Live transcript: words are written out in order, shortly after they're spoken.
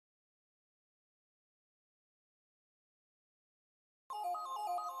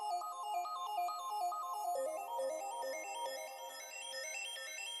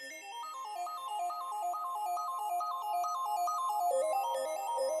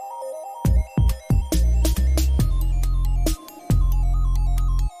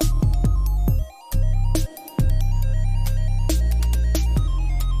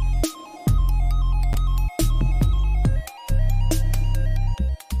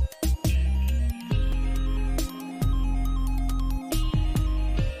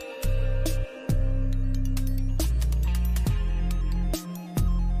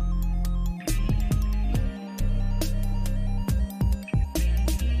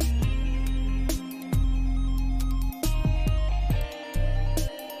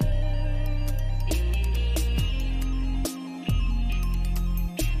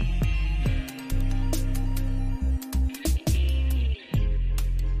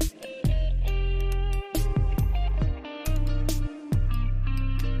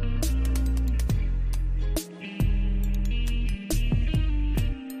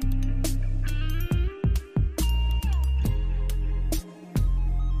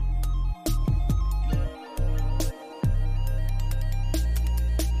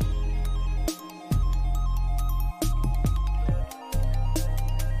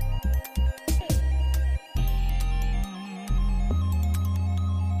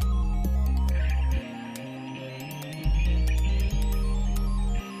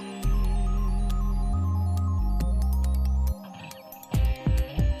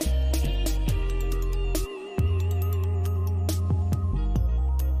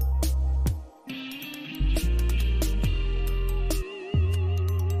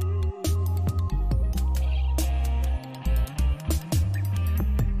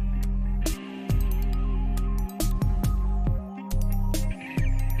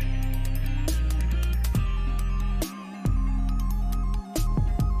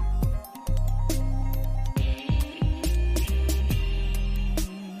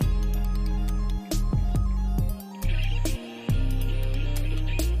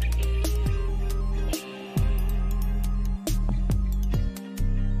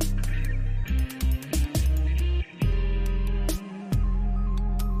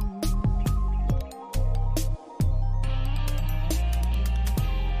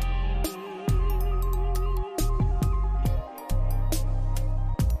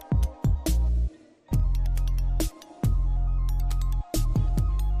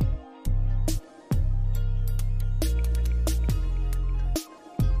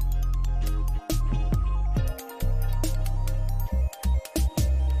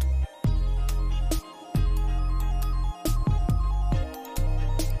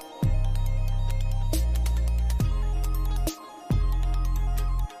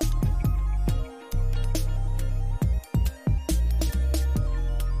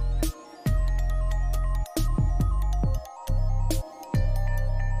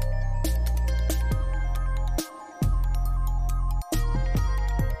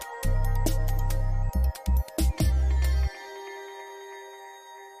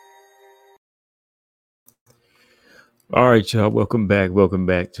All right, y'all. Welcome back. Welcome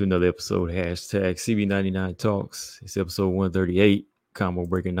back to another episode. Hashtag CB99 Talks. It's episode 138. Combo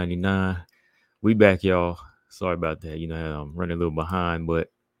Breaker 99. We back, y'all. Sorry about that. I'm running a little behind,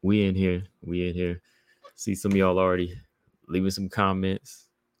 but we in here. We in here. See some of y'all already leaving some comments.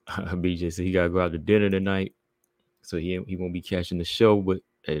 BJ said he got to go out to dinner tonight, so he won't be catching the show, but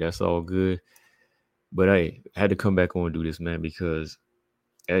hey, that's all good. But hey, I had to come back on and do this, man, because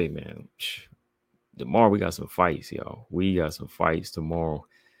hey, man, tomorrow we got some fights, y'all. We got some fights tomorrow.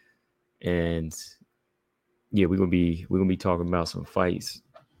 And yeah, we're gonna be talking about some fights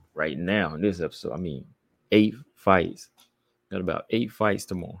right now in this episode. I mean, 8 fights. Got about 8 fights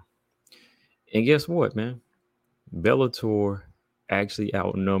tomorrow. And guess what, man? Bellator actually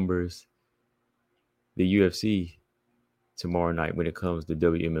outnumbers the UFC tomorrow night when it comes to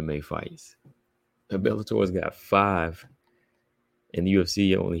WMMA fights. Bellator's got 5, and the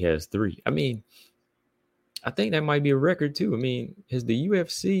UFC only has 3. I mean, I think that might be a record too. I mean, is the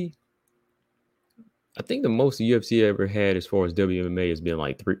UFC? I think the most the UFC ever had as far as WMMA has been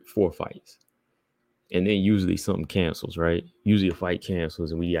like 4 fights. And then usually something cancels, right? Usually a fight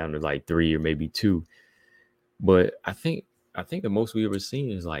cancels and we down to like 3 or maybe 2. But I think the most we ever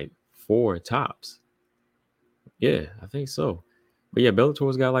seen is like 4 tops. Yeah, I think so. But yeah,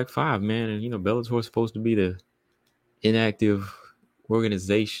 Bellator's got like 5, man. And Bellator's supposed to be the inactive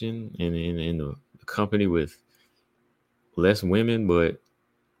organization and the company with less women, but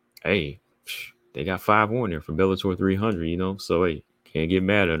hey, they got 5 on there for Bellator 300, so hey, can't get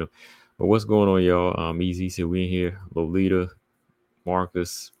mad at them. But what's going on, y'all? Easy said we in here. Lolita,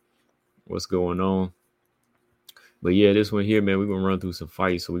 Marcus, what's going on? But yeah, this one here, man, we're gonna run through some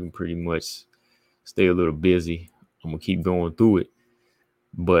fights so we can pretty much stay a little busy. I'm gonna keep going through it.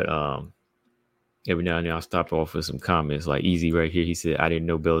 But every now and then I'll stop off with some comments like Easy right here. He said, I didn't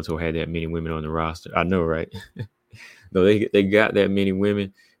know Bellator had that many women on the roster. I know, right? No, they got that many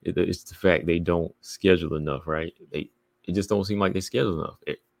women. It's the fact they don't schedule enough, right? It just don't seem like they schedule enough.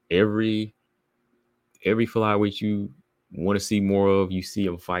 Every flyweight you want to see more of, you see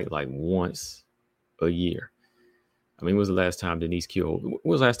them fight like once a year. I mean, when was the last time Denise Kill? When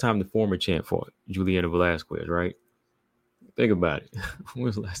was the last time the former champ fought? Juliana Velasquez, right? Think about it. When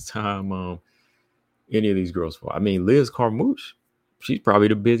was the last time any of these girls fought? I mean, Liz Carmouche, she's probably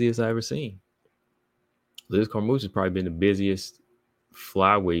the busiest I've ever seen. Liz Carmouche has probably been the busiest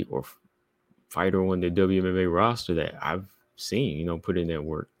flyweight or fighter on the WMMA roster that I've seen, put in that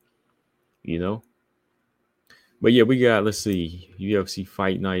work, But yeah, we got, let's see, UFC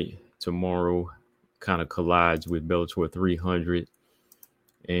Fight Night tomorrow kind of collides with Bellator 300.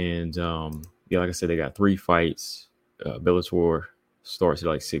 And yeah, like I said, they got 3 fights. Bellator starts at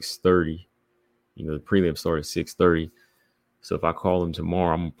like 6:30. The prelim starts at 6:30. So if I call them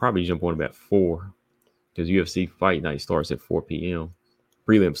tomorrow, I'm probably jump on about 4 because UFC Fight Night starts at 4 p.m.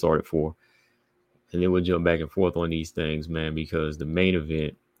 Prelim start at 4. And then we'll jump back and forth on these things, man, because the main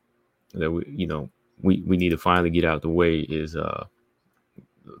event that we need to finally get out the way is the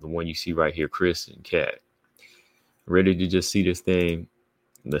one you see right here, Chris and Kat. Ready to just see this thing.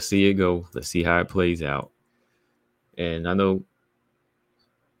 Let's see it go. Let's see how it plays out. And I know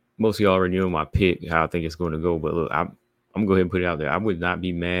most of y'all already know my pick, how I think it's going to go. But look, I'm going to go ahead and put it out there. I would not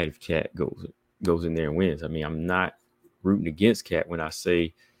be mad if Kat goes in there and wins. I mean, I'm not rooting against Kat when I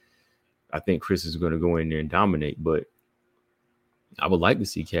say I think Chris is going to go in there and dominate. But I would like to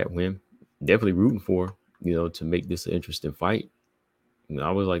see Kat win. Definitely rooting for her, to make this an interesting fight. I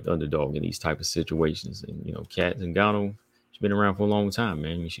always like the underdog in these type of situations. And, Kat Zingano, she's been around for a long time,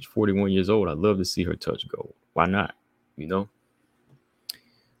 man. I mean, she's 41 years old. I'd love to see her touch gold. Why not?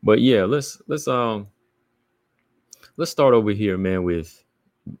 But yeah, let's start over here, man, with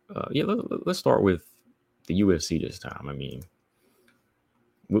let's start with the UFC this time. I mean,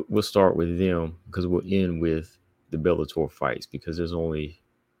 we'll start with them because we'll end with the Bellator fights because there's only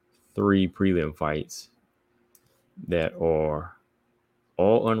 3 prelim fights that are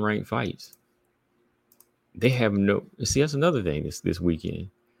all unranked fights. They have that's another thing this weekend.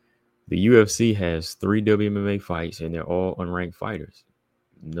 The UFC has 3 WMMA fights and they're all unranked fighters.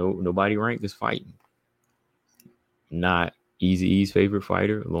 Nobody ranked is fighting. Not Eazy-E's favorite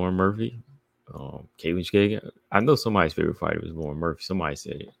fighter, Lauren Murphy. Katlyn Chookagian. I know somebody's favorite fighter was Lauren Murphy. Somebody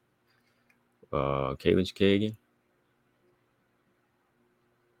said it. Katlyn Chookagian.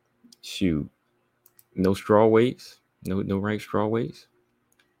 Shoot. No straw weights. No ranked straw weights.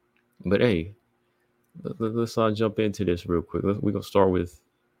 But hey, let's jump into this real quick. We're going to start with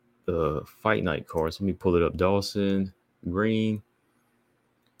the Fight Night cards. Let me pull it up. Dawson Green.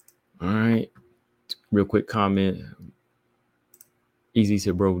 All right. Real quick comment. Easy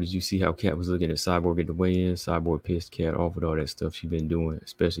said, bro, did you see how Cat was looking at Cyborg at the weigh-in? Cyborg pissed Cat off with all that stuff she been doing,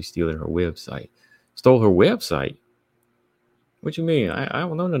 especially stealing her website. Stole her website? What you mean? I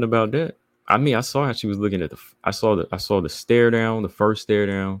don't know nothing about that. I mean, I saw how she was looking at I saw the stare down, the first stare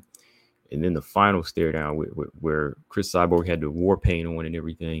down, and then the final stare down where Chris Cyborg had the war paint on and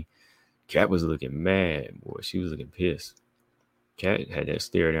everything. Cat was looking mad, boy. She was looking pissed. Cat had that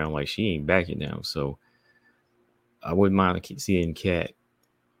stare down like she ain't backing down. So I wouldn't mind seeing Cat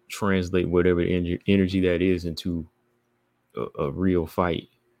translate whatever energy that is into a real fight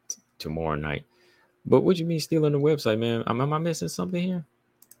tomorrow night. But what you mean stealing the website, man? Am I missing something here?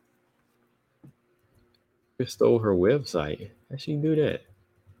 Just stole her website. How she do that?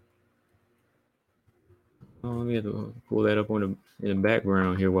 Oh, let me have to pull that up in the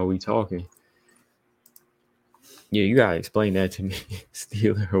background here while we talking. Yeah, you gotta explain that to me.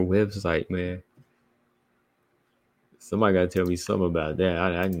 Stealing her website, man. Somebody gotta tell me something about that.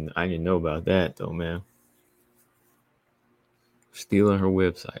 I didn't know about that though, man. Stealing her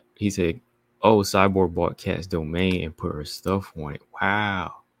website. He said, "Oh, Cyborg bought Cat's domain and put her stuff on it."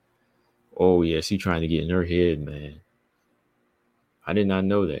 Wow. Oh yeah, she trying to get in her head, man. I did not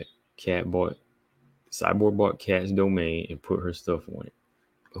know that. Cyborg bought Cat's domain and put her stuff on it.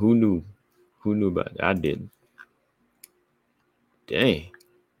 Who knew? Who knew about that? I didn't. Dang.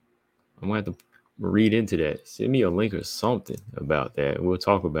 I'm gonna have to read into that. Send me a link or something about that. We'll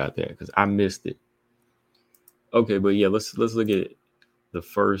talk about that because I missed it. Okay, but yeah, let's look at the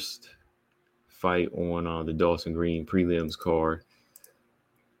first fight on the Dawson Green prelims card.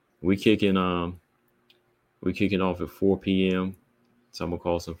 We kicking off at 4 p.m. So I'm gonna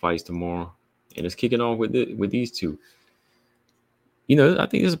call some fights tomorrow, and it's kicking off with these two. I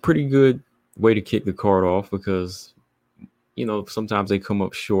think it's a pretty good way to kick the card off because sometimes they come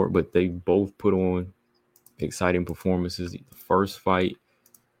up short, but they both put on exciting performances. The first fight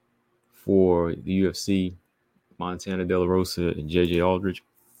for the UFC, Montana De La Rosa and JJ Aldrich.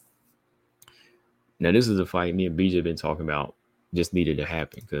 Now, this is a fight me and BJ been talking about. Just needed to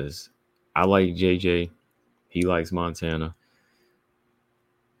happen because I like JJ. He likes Montana.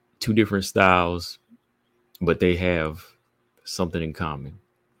 Two different styles, but they have something in common.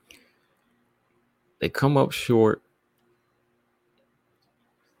 They come up short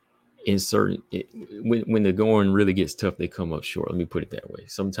in certain when the going really gets tough, they come up short. Let me put it that way.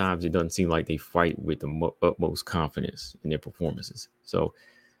 Sometimes it doesn't seem like they fight with the utmost confidence in their performances. So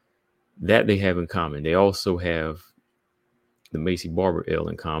that they have in common. They also have the Macy Barber L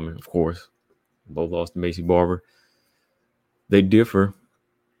in common, of course. Both lost to Macy Barber. They differ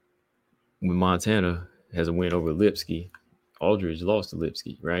when Montana has a win over Lipsky. Aldridge lost to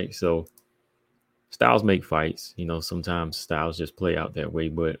Lipsky, right? So styles make fights. Sometimes styles just play out that way.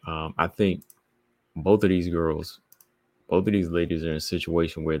 But I think both of these ladies are in a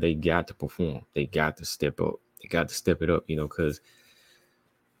situation where they got to perform. They got to step up. They got to step it up, because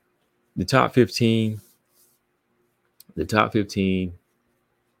the top 15,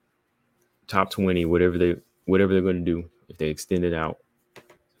 top 20, whatever they're going to do, if they extend it out,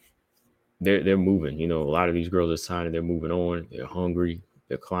 they're moving. A lot of these girls are signing. They're moving on. They're hungry.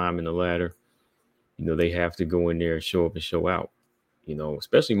 They're climbing the ladder. They have to go in there and show up and show out.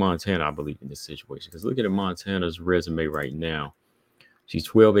 Especially Montana, I believe, in this situation. Because look at Montana's resume right now. She's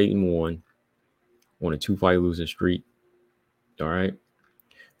 12-8-1 on a 2-fight losing streak. All right.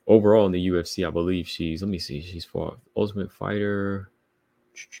 Overall in the UFC, I believe she's fought Ultimate Fighter.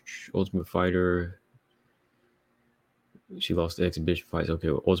 She lost the exhibition fights. Okay,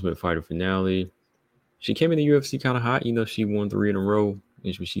 Ultimate Fighter finale. She came in the UFC kind of hot. She won 3 in a row.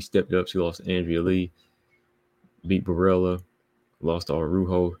 And when she stepped up, she lost to Andrea Lee, beat Barella, lost to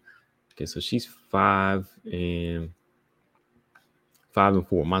Arujo. Okay, so she's 5-4.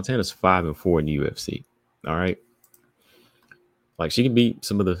 Montana's 5-4 in the UFC. All right. Like, she can beat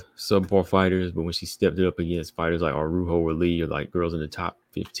some of the subpar fighters, but when she stepped it up against fighters like Arujo or Lee, or like girls in the top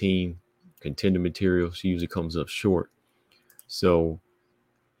 15 contender material, she usually comes up short. So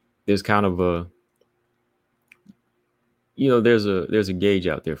there's kind of a, there's a gauge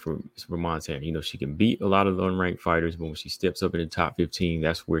out there for Montana. She can beat a lot of the unranked fighters, but when she steps up in the top 15,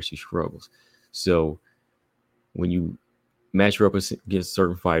 that's where she struggles. So when you match her up against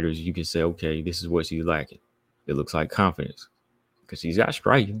certain fighters, you can say, okay, this is what she's lacking. It looks like confidence because she's got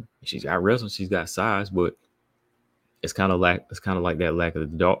striking, she's got wrestling, she's got size, but it's kind of like that lack of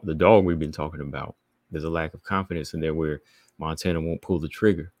the dog we've been talking about. There's a lack of confidence in there where Montana won't pull the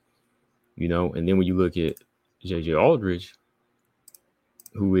trigger, And then when you look at JJ Aldrich,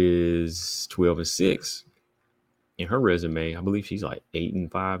 who is 12-6 in her resume, I believe she's like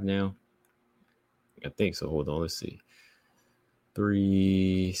 8-5 now. I think so. Hold on, let's see.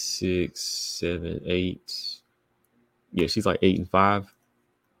 3, 6, 7, 8. Yeah, she's like 8-5.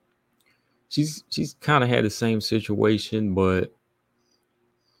 She's kind of had the same situation, but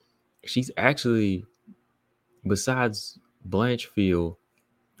she's actually, besides Blanchfield,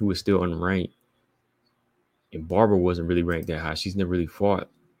 who is still unranked, and Barbara wasn't really ranked that high. She's never really fought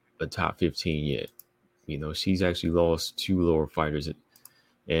a top 15 yet. She's actually lost 2 lower fighters,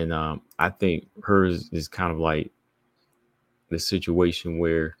 and I think hers is kind of like the situation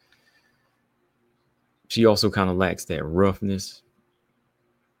where she also kind of lacks that roughness,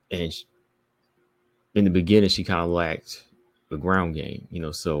 and in the beginning she kind of lacked the ground game.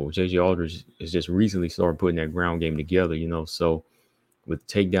 So JJ Aldridge has just recently started putting that ground game together. So with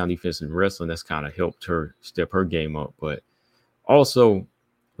takedown defense and wrestling, that's kind of helped her step her game up, but also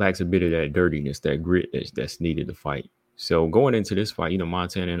lacks a bit of that dirtiness, that grit that's needed to fight. So going into this fight,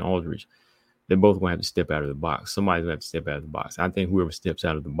 Montana and Aldridge, they're both going to have to step out of the box. Somebody's going to have to step out of the box. I think whoever steps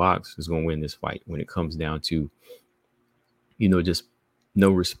out of the box is going to win this fight when it comes down to, just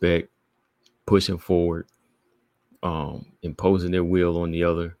no respect, pushing forward, imposing their will on the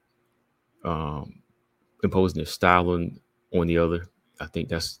other, imposing their style on the other. I think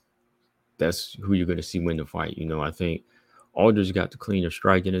that's who you're going to see win the fight. I think Aldridge got the cleaner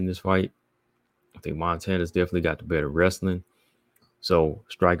striking in this fight. I think Montana's definitely got the better wrestling. So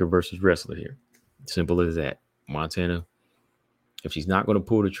striker versus wrestler here. Simple as that. Montana, if she's not going to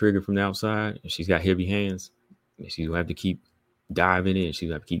pull the trigger from the outside, if she's got heavy hands, she's going to have to keep diving in. She's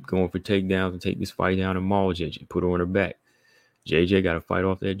going to have to keep going for takedowns and take this fight down and maul JJ, put her on her back. JJ got to fight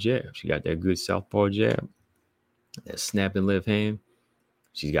off that jab. She got that good southpaw jab, that snapping left hand.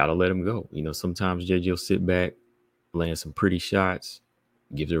 She's got to let him go. Sometimes JJ will sit back, land some pretty shots,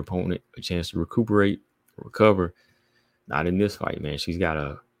 gives her opponent a chance to recuperate, recover. Not in this fight, man. She's got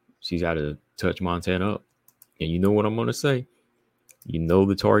to touch Montana up. And you know what I'm going to say? You know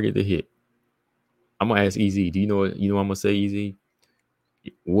the target to hit. I'm going to ask EZ. Do you know what I'm going to say, EZ?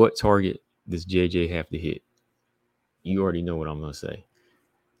 What target does JJ have to hit? You already know what I'm going to say.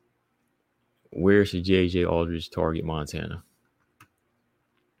 Where should JJ Aldridge target Montana?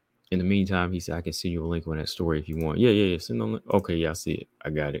 In the meantime, he said, I can send you a link on that story if you want. Yeah. Send them. Okay, yeah, I see it. I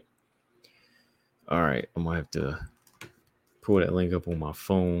got it. All right. I'm going to have to pull that link up on my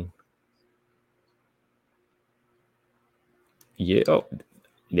phone. Yeah. Oh,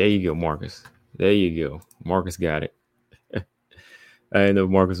 there you go, Marcus. There you go. Marcus got it. I didn't know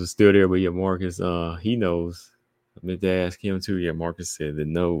Marcus was still there, but yeah, Marcus, he knows. I meant to ask him too. Yeah, Marcus said the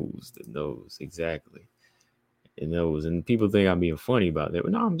nose, exactly. The nose. And people think I'm being funny about that.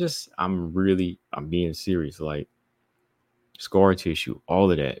 But no, I'm being serious. Like scar tissue, all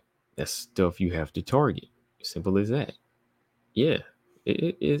of that. That's stuff you have to target. Simple as that. Yeah.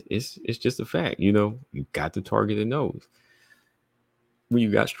 It's just a fact. You got to target the nose. When you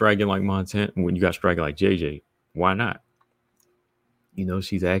got striking like Montana, when you got striking like JJ, why not?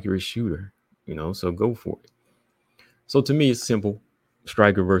 She's an accurate shooter, so go for it. So to me, it's simple.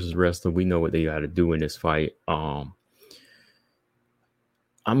 Striker versus wrestler. We know what they got to do in this fight. I'm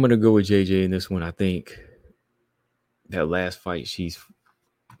going to go with JJ in this one. I think that last fight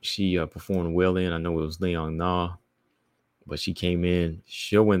she performed well in. I know it was Leon Na, but she came in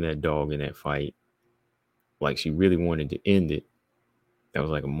showing that dog in that fight like she really wanted to end it. That was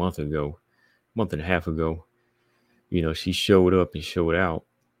like a month and a half ago. She showed up and showed out.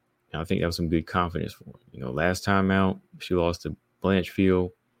 And I think that was some good confidence for her. Last time out, she lost to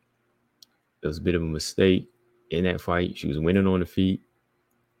Blanchfield. It was a bit of a mistake in that fight. She was winning on the feet.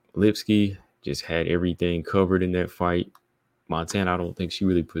 Lipsky just had everything covered in that fight. Montana, I don't think she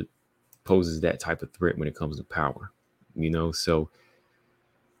really poses that type of threat when it comes to power. So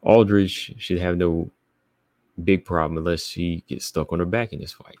Aldridge should have no big problem unless she gets stuck on her back in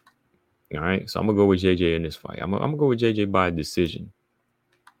this fight. All right, so I'm gonna go with JJ in this fight. I'm gonna go with JJ by decision.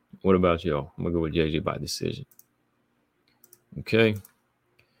 What about y'all? I'm gonna go with JJ by decision. Okay,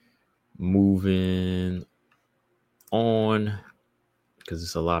 moving on because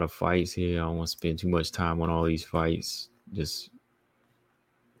it's a lot of fights here. I don't want to spend too much time on all these fights. Just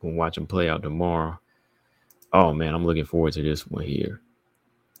gonna watch them play out tomorrow. Oh man, I'm looking forward to this one here.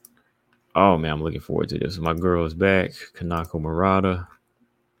 Oh man, I'm looking forward to this. My girl is back, Kanako Murata.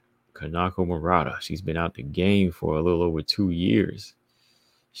 She's been out the game for a little over 2 years.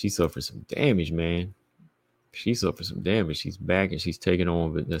 She suffered some damage, man. She's back and she's taking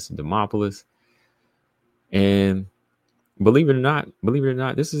on Vanessa Demopoulos. And believe it or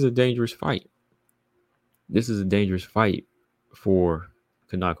not, this is a dangerous fight. This is a dangerous fight for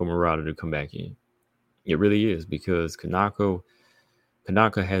Kanako Murata to come back in. It really is, because Kanako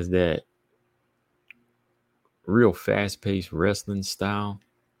has that real fast-paced wrestling style.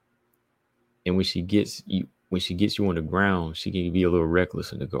 And when she gets you on the ground, she can be a little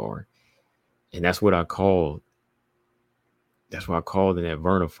reckless in the guard. And that's what I called in that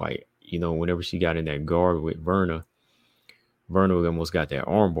Verna fight. You know, whenever she got in that guard with Verna almost got that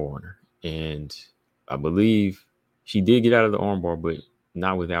armbar on her. And I believe she did get out of the armbar, but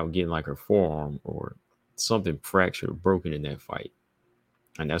not without getting like her forearm or something fractured or broken in that fight.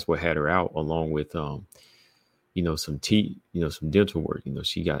 And that's what had her out, along with some teeth, some dental work.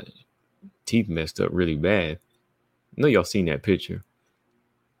 She got teeth messed up really bad. I know y'all seen that picture.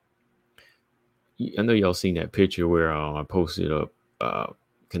 I know y'all seen that picture where I posted up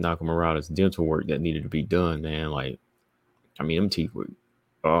Kanako Murata's dental work that needed to be done, man. Like, I mean, them teeth were,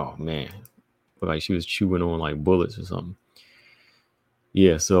 oh man, like she was chewing on like bullets or something.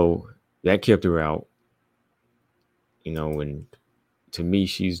 Yeah, so that kept her out. And to me,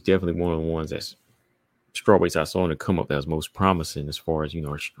 she's definitely one of the ones that's strawweights I saw in the come up that was most promising as far as,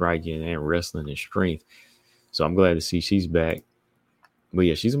 her striking and wrestling and strength. So I'm glad to see she's back. But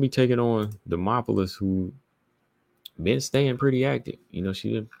yeah, she's gonna be taking on Demopoulos, who been staying pretty active.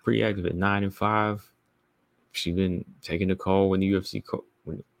 She's been pretty active at 9-5. She's been taking the call when the UFC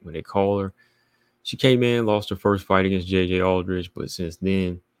when they call her. She came in, lost her first fight against JJ Aldridge, but since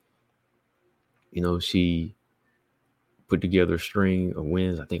then, she put together a string of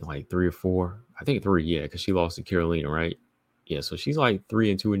wins. I think like 3 or 4. I think 3, yeah, because she lost to Carolina, right? Yeah, so she's like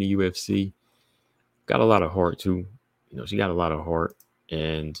 3-2 in the UFC. Got a lot of heart too. She got a lot of heart.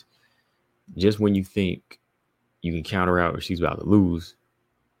 And just when you think you can counter out or she's about to lose,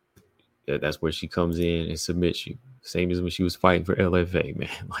 that's where she comes in and submits you. Same as when she was fighting for LFA, man.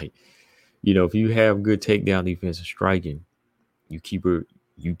 Like, if you have good takedown defense and striking, you keep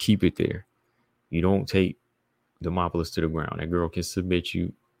it there. You don't take Demopoulos to the ground. That girl can submit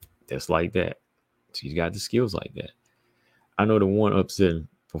you. That's like that. She's got the skills like that. I know the one upsetting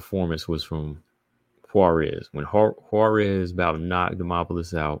performance was from Juarez. When Juarez about knocked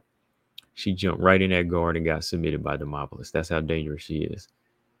Demopoulos out, she jumped right in that guard and got submitted by Demopoulos. That's how dangerous she is.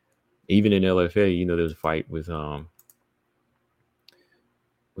 Even in LFA, there's a fight with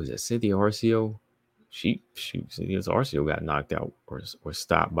was that Cynthia Arcio? Cynthia Arcio got knocked out or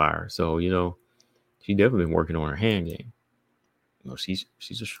stopped by her. So, she definitely been working on her hand game. She's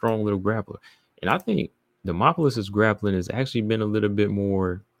a strong little grappler. And I think Demopoulos' grappling has actually been a little bit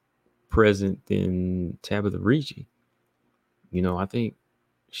more present than Tabitha Ricci. I think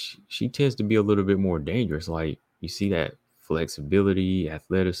she tends to be a little bit more dangerous. Like, you see that flexibility,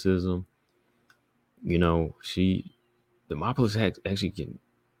 athleticism. Demopoulos actually can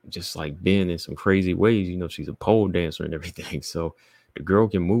just like bend in some crazy ways. She's a pole dancer and everything. So the girl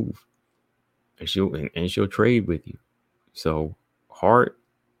can move, and she'll trade with you. So hard,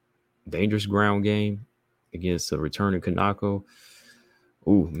 dangerous ground game against a returning Kanako.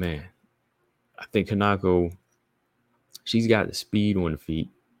 Ooh, man. I think Kanako, she's got the speed on the feet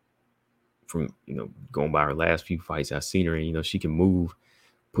from, going by her last few fights. I've seen her, and, she can move,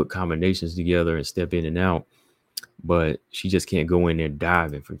 put combinations together and step in and out. But she just can't go in there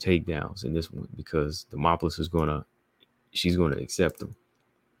diving for takedowns in this one because Demopoulos she's going to accept them.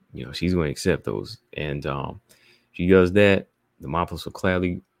 She's going to accept those. And she does that. Demopoulos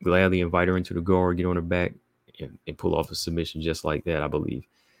will gladly invite her into the guard, get on her back, and pull off a submission just like that, I believe.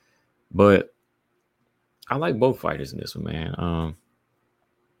 But I like both fighters in this one, man.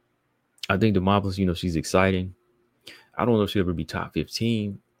 I think Demopoulos, she's exciting. I don't know if she'll ever be top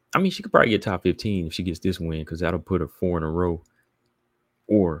 15. I mean, she could probably get top 15 if she gets this win, because that'll put her 4 in a row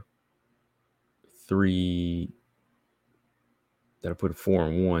or 3. That'll put her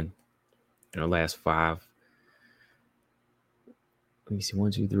 4-1 in her last 5. Let me see,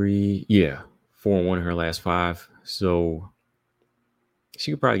 1, 2, 3. Yeah, 4-1 in her last 5. So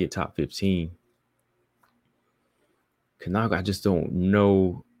she could probably get top 15. Kanako, I just don't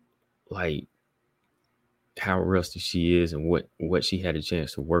know, like, how rusty she is and what she had a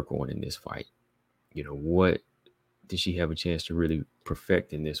chance to work on in this fight. What did she have a chance to really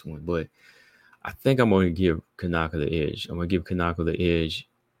perfect in this one? But I think I'm going to give Kanako the edge. I'm going to give Kanako the edge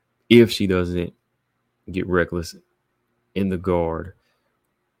if she doesn't get reckless in the guard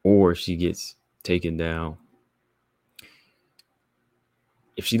or if she gets taken down.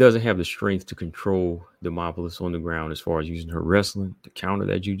 If she doesn't have the strength to control Demopoulos on the ground as far as using her wrestling to counter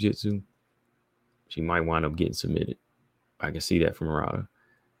that jiu-jitsu, she might wind up getting submitted. I can see that from Murata.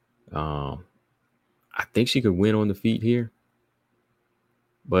 I think she could win on the feet here.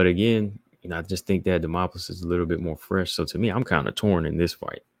 But again, I just think that Demopoulos is a little bit more fresh. So to me, I'm kind of torn in this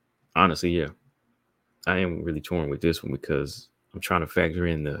fight. Honestly, yeah. I am really torn with this one because I'm trying to factor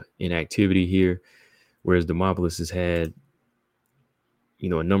in the inactivity here Whereas Demopoulos has had,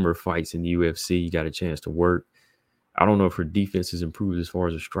 a number of fights in the UFC, got a chance to work. I don't know if her defense has improved as far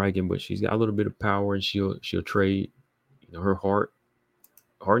as her striking, but she's got a little bit of power, and she'll trade, her heart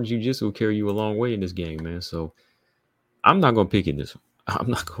and jiu-jitsu will carry you a long way in this game, man. So I'm not gonna pick in this. I'm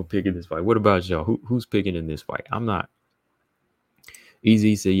not gonna pick in this fight. What about y'all? Who's picking in this fight? I'm not.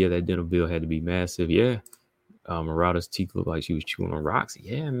 Easy said, yeah, that dental bill had to be massive. Yeah. Murata's teeth looked like she was chewing on rocks.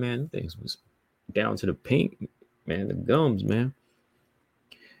 Yeah, man, things was down to the pink, man, the gums, man.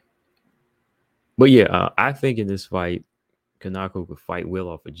 But yeah, I think in this fight, Kanako could fight well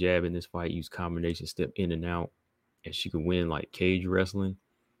off a jab in this fight, use combination step in and out, and she could win like cage wrestling.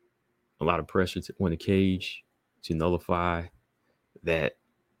 A lot of pressure on the cage to nullify that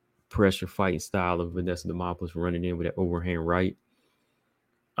pressure fighting style of Vanessa Demopoulos running in with that overhand right.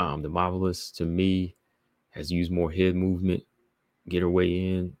 Demopoulos, to me, has used more head movement, get her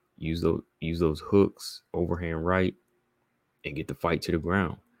way in, use those hooks, overhand right, and get the fight to the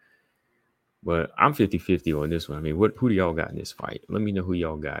ground. But I'm 50-50 on this one. I mean, who do y'all got in this fight? Let me know who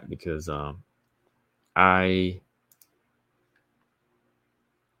y'all got, because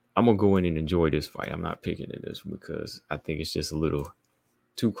I'm gonna go in and enjoy this fight. I'm not picking in this because I think it's just a little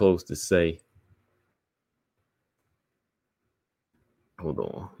too close to say. Hold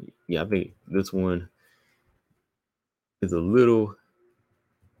on. Yeah, I think this one is a little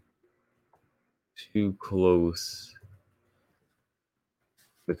too close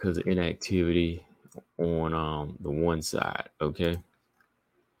because of inactivity on the one side. Okay,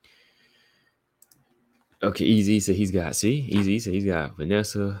 Easy said he's got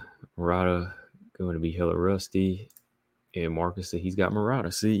Vanessa. Murata going to be hella rusty, and Marcus said he's got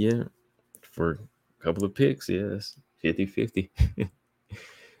Murata. See, yeah, for a couple of picks, yeah, that's 50-50.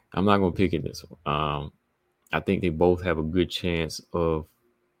 I'm not gonna pick in this one. I think they both have a good chance of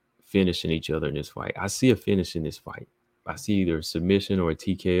finishing each other in this fight. I see a finish in this fight. I see either a submission or a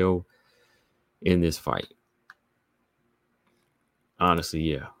TKO in this fight. Honestly,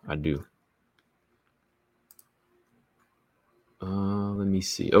 yeah, I do. Let me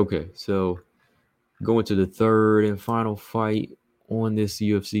see. Okay, so going to the third and final fight on this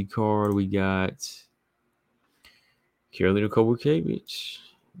UFC card, we got Karolina Kowalkiewicz,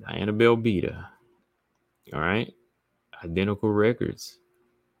 Diana Belbita. All right, identical records.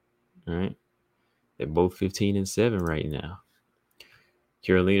 All right, they're both 15-7 right now.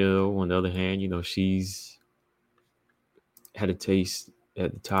 Karolina, though, on the other hand, she's had a taste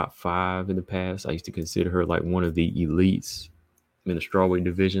at the top 5 in the past. I used to consider her like one of the elites in the strawweight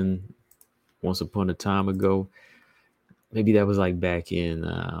division once upon a time ago. Maybe that was like back in,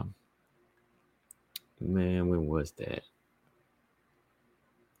 when was that?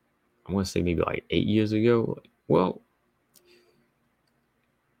 I want to say maybe like 8 years ago. Well,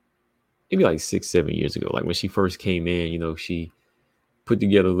 maybe like 6-7 years ago. Like when she first came in, she put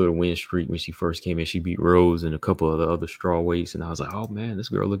together a little win streak when she first came in. She beat Rose and a couple of the other strawweights, and I was like, oh man, this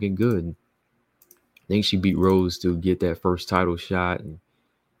girl looking good. And I think she beat Rose to get that first title shot and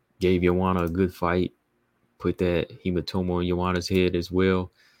gave Joanna a good fight, put that hematoma on Joanna's head as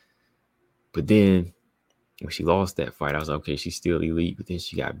well. But then when she lost that fight, I was like, okay, she's still elite. But then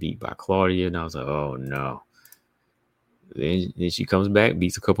she got beat by Claudia, and I was like, oh no. Then she comes back,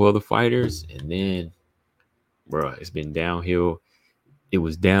 beats a couple other fighters, and then, bro, it's been downhill. It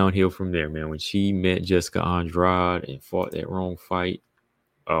was downhill from there, man. When she met Jessica Andrade and fought that wrong fight,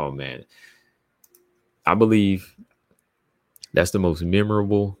 oh man, I believe that's the most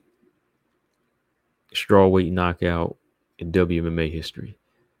memorable strawweight knockout in WMMA history.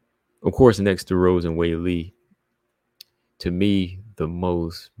 Of course, next to Rose and Wei Lee, to me, the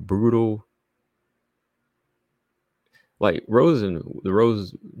most brutal. Like the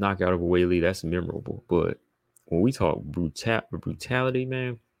Rose knockout of Wei Lee, that's memorable. But when we talk brutality,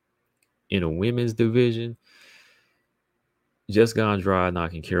 man, in a women's division, Jessica Andrade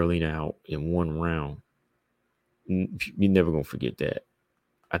knocking Karolina out in one round, you're never gonna forget that.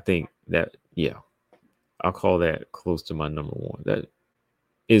 I think that, yeah, I'll call that close to my number one. That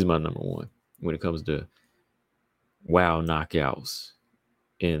is my number one when it comes to wow knockouts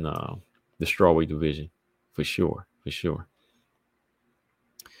in the strawweight division, for sure.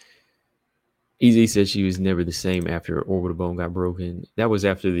 Easy said she was never the same after her orbital bone got broken. That was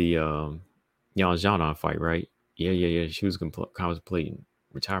after the Yan Xiaonan fight, right? Yeah. She was contemplating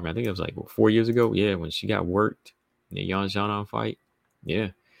retirement. I think it was like 4 years ago. Yeah, when she got worked in the Yan Xiaonan fight. Yeah.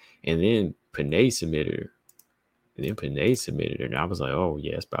 And then Panay submitted her. And I was like, oh,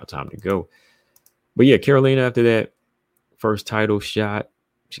 yeah, it's about time to go. But yeah, Karolina, after that first title shot,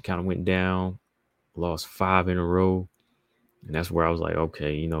 she kind of went down, lost 5 in a row. And that's where I was like,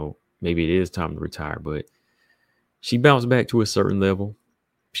 okay, maybe it is time to retire. But she bounced back to a certain level.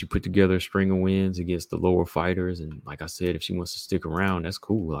 She put together a string of wins against the lower fighters. And like I said, if she wants to stick around, that's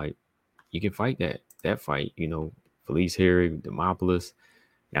cool. Like, you can fight that fight, Felice Herrig, Demopoulos.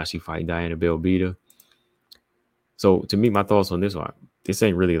 Now she fight Diana Belbita. So to me, my thoughts on this one, this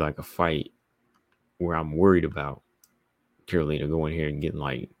ain't really like a fight where I'm worried about Carolina going here and getting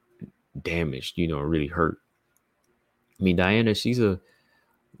like damaged, or really hurt. I mean, Diana, she's a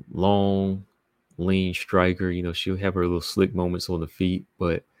long, lean striker. She'll have her little slick moments on the feet,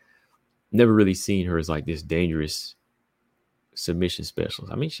 but never really seen her as like this dangerous submission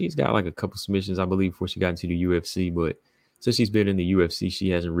specialist. I mean, she's got like a couple submissions, I believe, before she got into the UFC, but since she's been in the UFC, she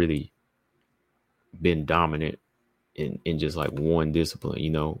hasn't really been dominant in just like one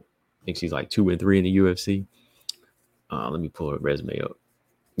discipline. I think she's like 2-3 in the UFC. Let me pull her resume up.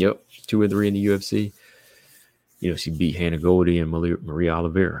 Yep, 2-3 in the UFC. She beat Hannah Goldie and Maria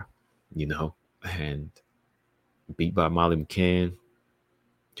Oliveira, and beat by Molly McCann,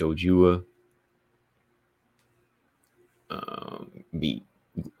 Joe Jua,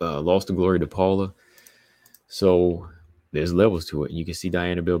 lost to Gloria DePaula. So there's levels to it. You can see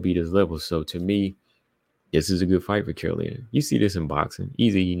Diana Belbita's levels. So to me, this is a good fight for Carolina. You see this in boxing.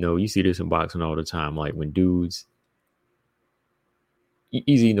 Easy, you see this in boxing all the time. Like when dudes,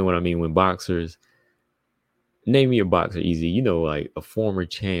 easy, you know what I mean? When boxers, name me a boxer, easy, like a former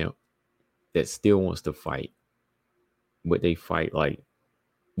champ that still wants to fight, but they fight like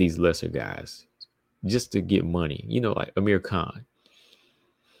these lesser guys just to get money. Like Amir Khan.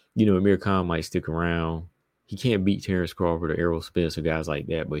 Amir Khan might stick around. He can't beat Terrence Crawford or Errol Spence or guys like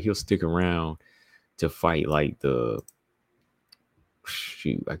that, but he'll stick around to fight like I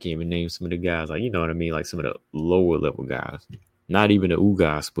can't even name some of the guys. Like, you know what I mean? Like some of the lower level guys. Not even the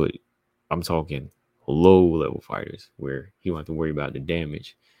Ugas, but I'm talking low level fighters where he won't have to worry about the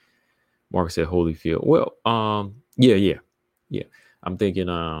damage. Mark said Holyfield. Well, yeah. I'm thinking,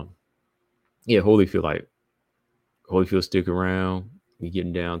 Holyfield stick around. We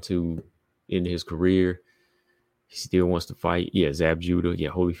getting down to in his career. He still wants to fight. Yeah, Zab Judah. Yeah,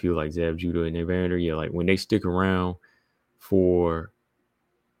 Holyfield like Zab Judah and Evander. Yeah, like when they stick around for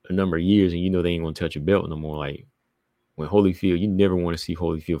a number of years and they ain't gonna touch a belt no more. Like when Holyfield, you never want to see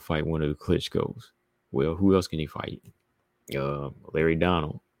Holyfield fight one of the Klitschko's. Well, who else can he fight? Larry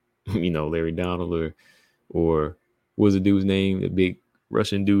Donald. Larry Donald or what was the dude's name? The big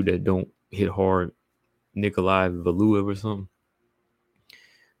Russian dude that don't hit hard, Nikolai Valuev or something.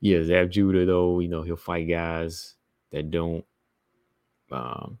 Yeah, Zab Judah though, he'll fight guys that don't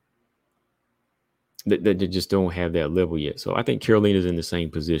that just don't have that level yet. So I think Carolina's in the same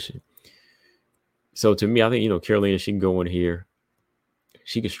position. So to me, I think Carolina, she can go in here.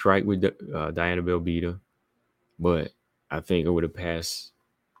 She can strike with Diana Belbita, but I think over the past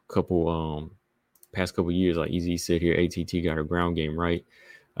couple years, like Easy said here, ATT got her ground game right.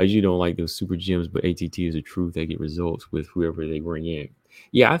 I usually don't like those super gyms, but ATT is the truth. They get results with whoever they bring in.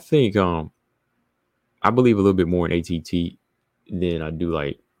 Yeah, I think I believe a little bit more in ATT than I do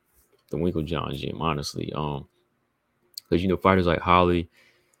like the Winklejohn gym, honestly. Because fighters like Holly,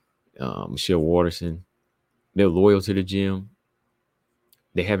 Michelle Waterson, they're loyal to the gym.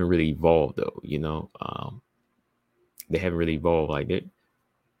 They haven't really evolved though, they haven't really evolved like that.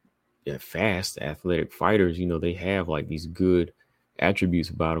 They're fast, athletic fighters. They have like these good attributes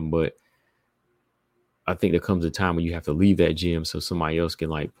about them, but I think there comes a time when you have to leave that gym so somebody else can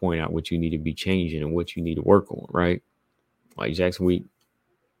like point out what you need to be changing and what you need to work on, right? Like Jackson Wheat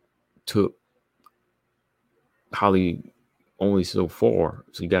took Holly only so far,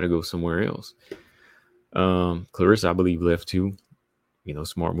 so you got to go somewhere else. Clarissa, I believe, left too.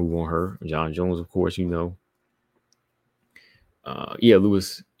 Smart move on her. John Jones, of course, Louis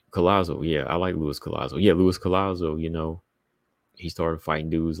Collazo. Yeah, I like Louis Collazo. Yeah, Louis Collazo, he started fighting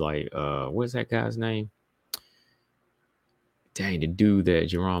dudes like, what's that guy's name? Dang, the dude that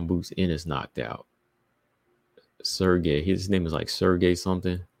Jerome Boots Ennis knocked out. Sergey. His name is like Sergey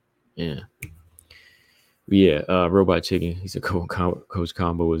something. Yeah. Yeah, Robot Chicken. He's a Coach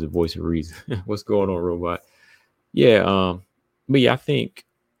Combo is the voice of reason. What's going on, Robot? Yeah, but yeah, I think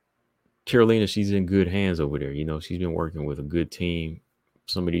Carolina, she's in good hands over there. She's been working with a good team.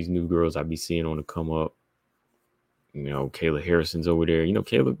 Some of these new girls I be seeing on the come up. Kayla Harrison's over there.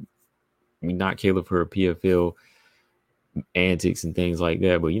 Kayla, we not Kayla for her PFL antics and things like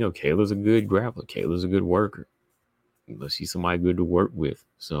that, but Kayla's a good grappler. Kayla's a good worker. She's somebody good to work with.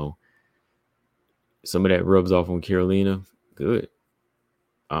 So some of that rubs off on Carolina. Good.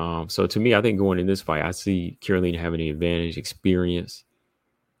 So to me, I think going in this fight, I see Carolina having the advantage, experience.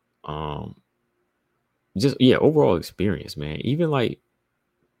 Overall experience, man. Even like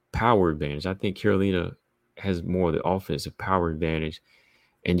power advantage. I think Carolina has more of the offensive power advantage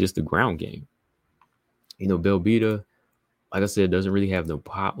and just the ground game. Belbita, like I said, doesn't really have no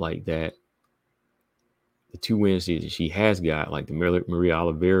pop like that. The two wins she has got, like the Maria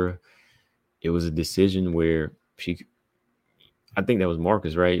Oliveira, it was a decision where I think that was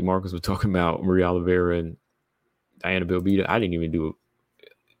Marcus, right? Marcus was talking about Maria Oliveira and Diana Belbita. I didn't even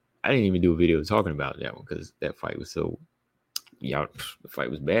do a video talking about that one because that fight was so, the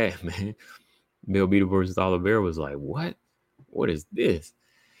fight was bad, man. Belbita versus Oliveira was like, what? What is this?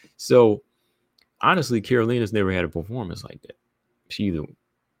 So honestly, Carolina's never had a performance like that. She either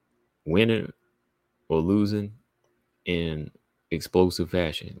winning or losing in explosive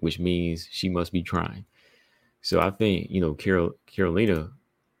fashion, which means she must be trying. So I think, Carolina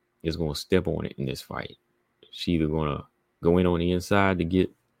is going to step on it in this fight. She either going to go in on the inside to get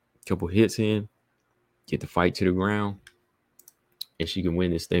a couple hits in, get the fight to the ground, and she can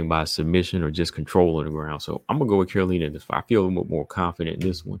win this thing by submission or just control on the ground. So I'm going to go with Carolina in this fight. I feel a little more confident in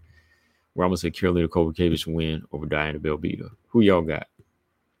this one, where I'm going to say Carolina Kowalkiewicz win over Diana Belbita. Who y'all got?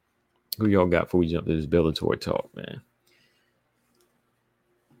 Who y'all got before we jump to this Bellator talk, man?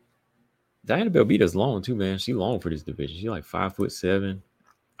 Diana Belbita's long too, man. She long for this division. She's like 5'7".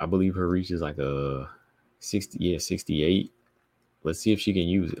 I believe her reach is like a 68. Let's see if she can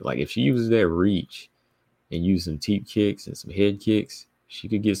use it. Like if she uses that reach and use some teep kicks and some head kicks, she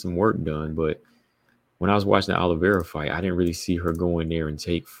could get some work done. But when I was watching the Oliveira fight, I didn't really see her go in there and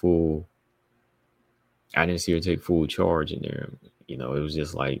take full. I didn't see her take full charge in there. It was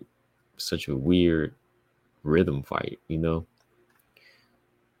just like such a weird rhythm fight.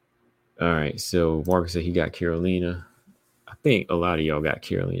 All right, so Marcus said he got Carolina. I think a lot of y'all got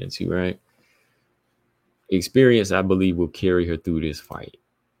Carolina too, right? Experience, I believe, will carry her through this fight.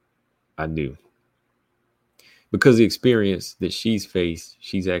 I do. Because the experience that she's faced,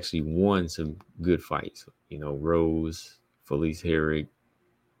 she's actually won some good fights. Rose, Felice Herrig,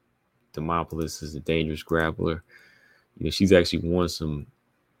 Demopoulos is a dangerous grappler. She's actually won some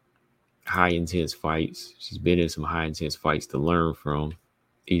high intense fights. She's been in some high intense fights to learn from.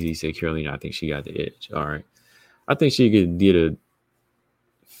 Easy say Carolina, I think she got the edge. All right. I think she could get a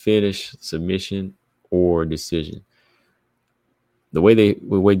finish, submission, or decision. The way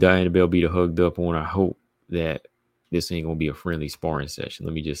Diana Belbita hugged up on, I hope that this ain't gonna be a friendly sparring session.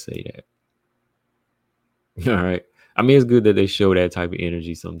 Let me just say that. All right. I mean, it's good that they show that type of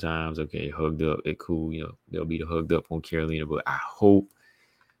energy sometimes. Okay, hugged up, it cool. Belbita hugged up on Carolina, but I hope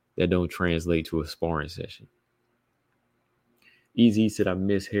that don't translate to a sparring session. Easy said I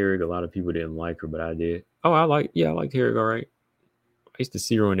miss Herrig. A lot of people didn't like her, but I did. Oh, I liked Herrig. All right. I used to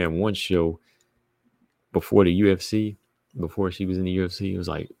see her on that one show before the UFC, before she was in the UFC. It was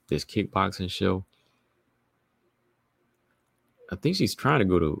like this kickboxing show. I think she's trying to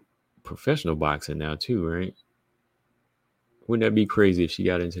go to professional boxing now too, right? Wouldn't that be crazy if she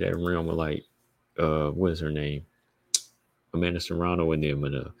got into that realm with like, what is her name? Amanda Serrano and them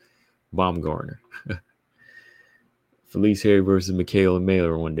and Baumgartner. Felice Herrig versus Michaela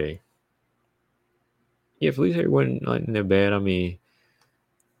Mailer one day. Yeah, Felice Herrig wasn't like that bad. I mean,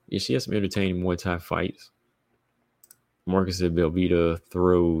 yeah, she has some entertaining Muay Thai fights. Marcus said Belbita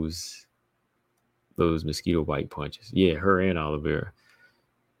throws those mosquito bite punches. Yeah, her and Oliveira.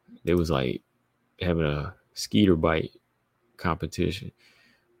 They was like having a skeeter bite competition.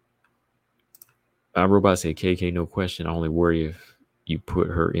 Robot said KK, no question. I only worry if you put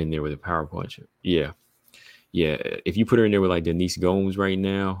her in there with a power puncher. Yeah. If you put her in there with like Denise Gomes right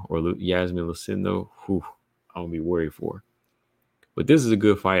now or Yasmin Lucindo, I don't be worried for her. But this is a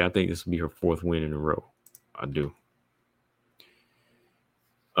good fight. I think this will be her fourth win in a row. I do.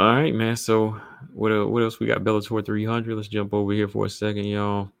 All right, man. So what else we got? Bellator 300. Let's jump over here for a second,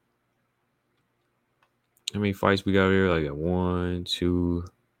 y'all. How many fights we got here? Like 1, 2,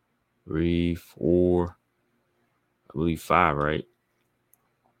 3, 4. I believe 5, right?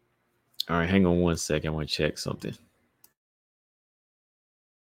 All right, hang on one second. I want to check something.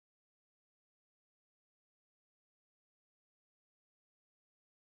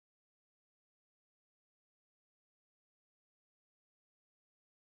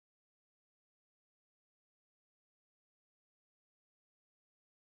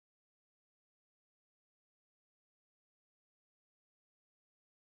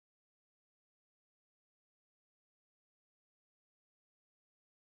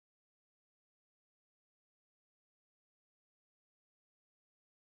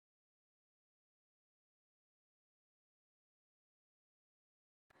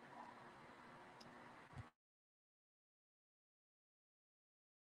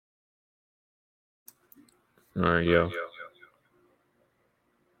 All right, yo.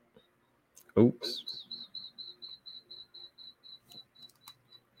 Oops.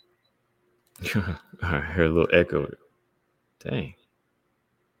 I heard a little echo. Dang.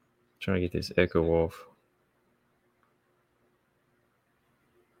 Trying to get this echo off.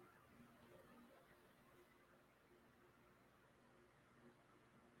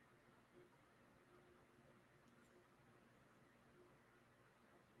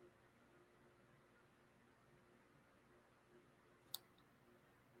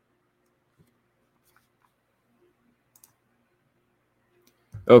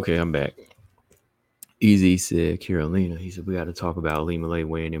 Okay, I'm back. Easy said Carolina. He said we got to talk about Lima Lay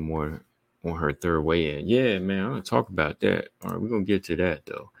weighing in more on her third weigh in. Yeah, man, I'm gonna talk about that. All right, we're gonna get to that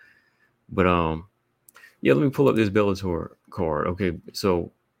though. But yeah, let me pull up this Bellator card. Okay,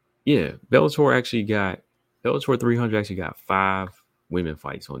 so yeah, Bellator 300 actually got 5 women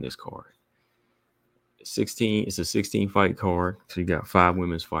fights on this card. 16, it's a 16 fight card, so you got 5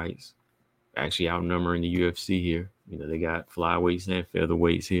 women's fights. Actually outnumbering the UFC here. You know, they got flyweights and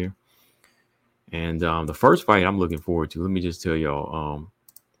featherweights here. And the first fight I'm looking forward to, let me just tell y'all,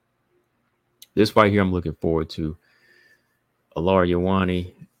 this fight here I'm looking forward to. Alara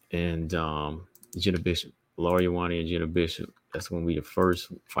Yawani and Jenna Bishop. Alara Yawani and Jenna Bishop. That's going to be the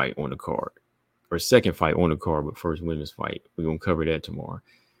first fight on the card. Or second fight on the card, but first women's fight. We're going to cover that tomorrow.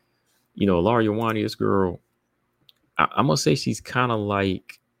 You know, Alara Yawani, this girl, I'm going to say she's kind of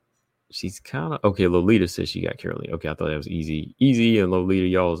okay. Lolita says she got Caroline. Okay, I thought that was easy. Easy and Lolita,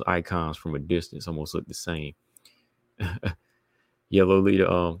 y'all's icons from a distance almost look the same. Yeah,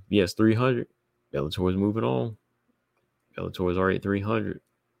 Lolita, yes, 300. Bellator's moving on. Bellator's already at 300.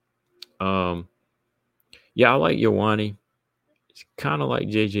 Yeah, I like Yawani. It's kind of like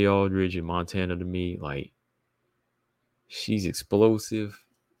JJ Aldridge in Montana to me. Like, she's explosive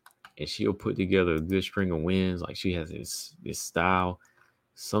and she'll put together a good string of wins. Like, she has this style.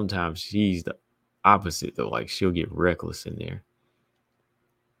 Sometimes she's the opposite though. Like, she'll get reckless in there.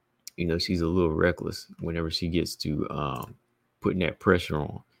 You know, she's a little reckless whenever she gets to putting that pressure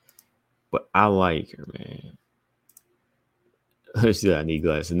on. But I like her, man. She said, I need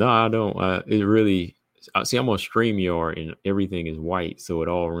glasses. No, I don't. It really, see, I'm on StreamYard and everything is white, so it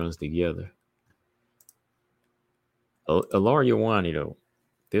all runs together. Alara Yawani, though,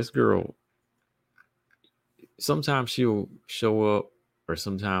 this girl, sometimes she'll show up, or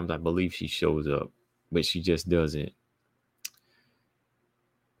sometimes I believe she shows up, but she just doesn't.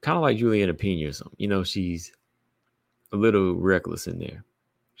 Kind of like Juliana Pena or something. You know, she's a little reckless in there.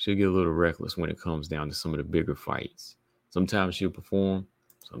 She'll get a little reckless when it comes down to some of the bigger fights. Sometimes she'll perform.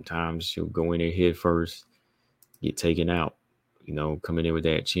 Sometimes she'll go in there head first, get taken out. You know, coming in with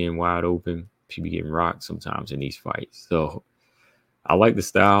that chin wide open. She be getting rocked sometimes in these fights. So I like the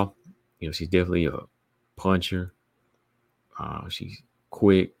style. You know, she's definitely a puncher. She's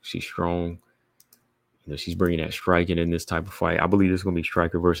quick. She's strong. You know, she's bringing that striking in this type of fight. I believe it's going to be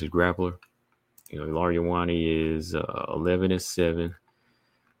striker versus grappler. You know, Alara Yawani is 11-7.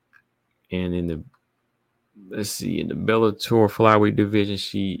 And in the Bellator flyweight division,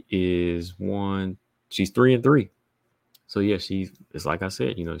 she is she's 3-3. So yeah, it's like I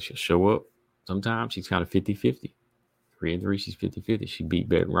said, you know, she'll show up. Sometimes she's kind of 50-50. 3-3, she's 50-50. She beat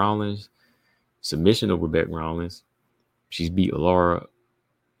Beck Rollins, submission over Beck Rollins. She's beat Alejandra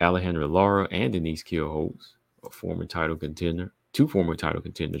Lara and Denise Kielholtz, a former title contender, 2 former title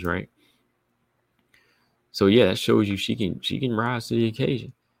contenders, right? So yeah, that shows you she can rise to the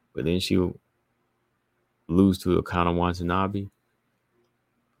occasion. But then she'll lose to Akana Watanabe.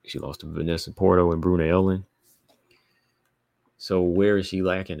 She lost to Vanessa Porto and Bruna Ellen. So where is she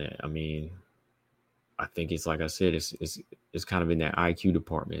lacking at? I mean, I think it's like I said, it's kind of in that IQ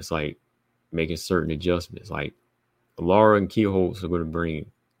department. It's like making certain adjustments. Like Lara and Kielholtz are going to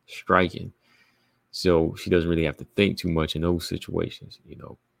bring striking, so she doesn't really have to think too much in those situations. You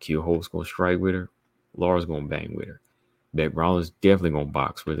know, Kielholtz going to strike with her, Lara's going to bang with her. Beck Rollins definitely going to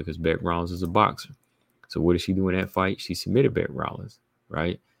box with her because Beck Rollins is a boxer. So what did she do in that fight? She submitted Beck Rollins,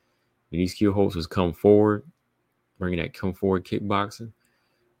 right? Denise Kielholtz was come forward, bringing that come forward kickboxing.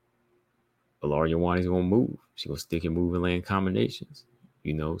 Alara Yawani's going to move. She's going to stick and move and land combinations,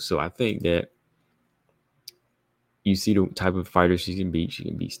 you know? So I think that you see the type of fighters she can beat. She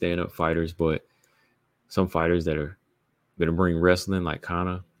can beat stand-up fighters, but some fighters that are going to bring wrestling like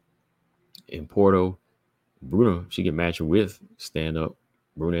Kana and Porto, Bruna, she can match her with stand-up.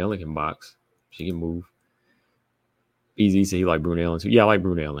 Bruna Ellen can box. She can move. Easy to say he like Bruna Ellen too. Yeah, I like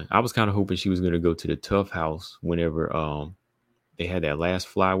Bruna Ellen. I was kind of hoping she was going to go to the Tough House whenever they had that last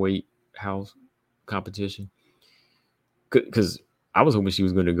flyweight house competition. Because I was hoping she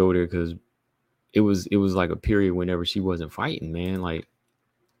was going to go there because it was like a period whenever she wasn't fighting, man. Like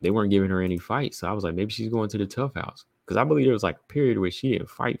they weren't giving her any fights. So I was like, maybe she's going to the tough house. Because I believe there was like a period where she didn't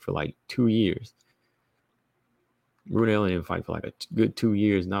fight for like 2 years. Brunel didn't fight for like a good 2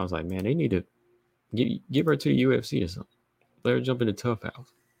 years. And I was like, man, they need to give her to the UFC or something. Let her jump in the tough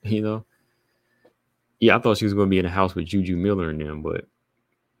house, you know? Yeah, I thought she was going to be in a house with Juju Miller and them, but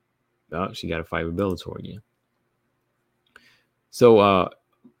she got to fight with Bellator again. So,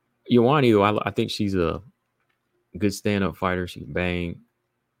 Joanna, though, I think she's a good stand-up fighter. She can bang.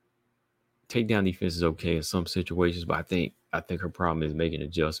 Takedown defense is okay in some situations, but I think her problem is making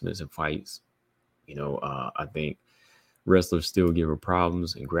adjustments in fights. I think wrestlers still give her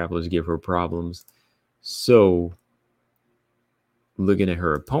problems and grapplers give her problems. So, looking at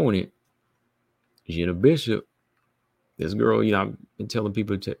her opponent, Jenna Bishop, this girl, I've been telling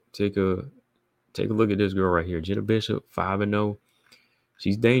people to take a look at this girl right here, Jenna Bishop, 5-0.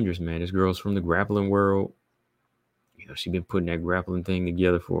 She's dangerous, man. This girl's from the grappling world. She's been putting that grappling thing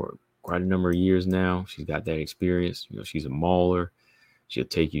together for quite a number of years now. She's got that experience. She's a mauler. She'll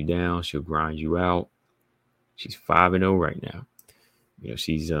take you down. She'll grind you out. She's 5-0 right now.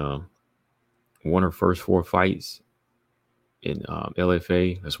 She's won her first 4 fights in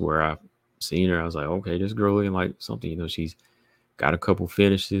LFA. That's where I've seen her. I was like, okay, this girl looking like something. She's got a couple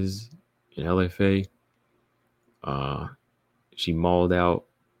finishes in LFA. She mauled out,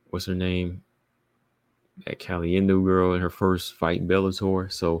 what's her name? That Caliendo girl in her first fight in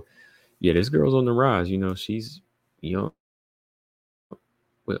Bellator. So, yeah, this girl's on the rise. She's young.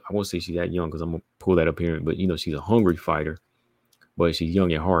 Well, I won't say she's that young because I'm going to pull that up here. But, she's a hungry fighter. But she's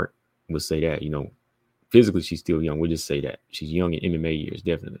young at heart. We'll say that. Physically, she's still young. We'll just say that. She's young in MMA years,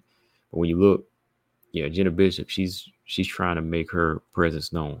 definitely. But when you look, Jenna Bishop, she's trying to make her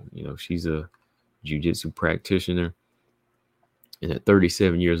presence known. She's a jiu-jitsu practitioner. And at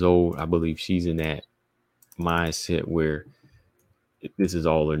 37 years old, I believe she's in that mindset where this is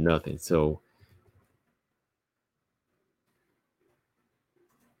all or nothing. So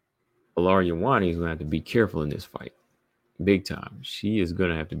Ilaria Wani is going to have to be careful in this fight. Big time. She is going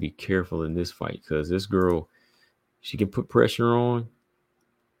to have to be careful in this fight because this girl, she can put pressure on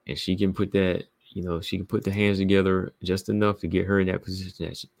and she can put that, she can put the hands together just enough to get her in that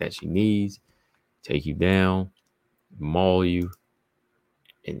position that she needs, take you down, maul you,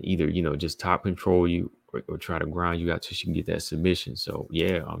 and either, just top control you or try to grind you out so she can get that submission. So,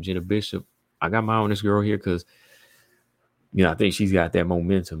 yeah, Jenna Bishop, I got my eye on this girl here because, I think she's got that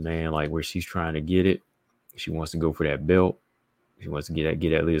momentum, man, like where she's trying to get it. She wants to go for that belt. She wants to get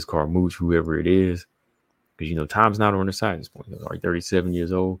at Liz Carmouche, whoever it is. Because, time's not on her side at this point. She's already 37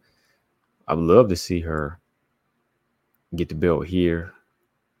 years old. I would love to see her get the belt here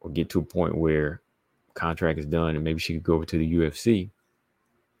or get to a point where contract is done and maybe she could go over to the UFC.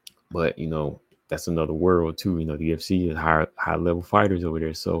 But, that's another world too. The UFC is high level fighters over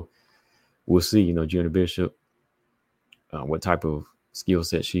there. So we'll see, Jenna Bishop, what type of skill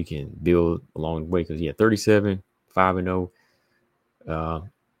set she can build along the way. Because, 37, 5-0.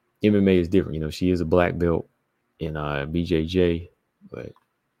 MMA is different. She is a black belt in BJJ, but,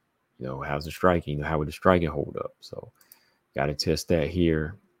 how's the striking? How would the striking hold up? So got to test that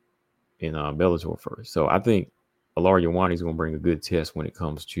here in Bellator first. So I think Ilaria Wani is going to bring a good test when it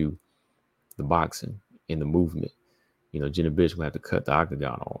comes to the boxing and the movement. Jenna Bishop will have to cut the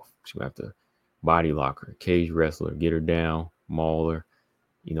octagon off. She'll have to body lock her, cage wrestler, get her down, maul her,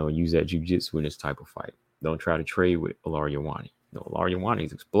 use that jiu-jitsu in this type of fight. Don't try to trade with Ilaria Wani. Ilaria Wani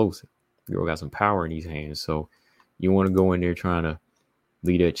is explosive. The girl got some power in these hands. So you want to go in there trying to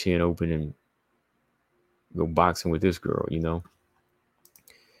leave that chin open and go boxing with this girl,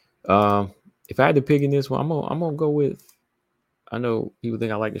 If I had to pick in this one, I'm gonna go with. I know people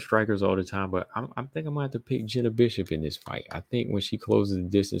think I like the strikers all the time, but I think I'm gonna have to pick Jenna Bishop in this fight. I think when she closes the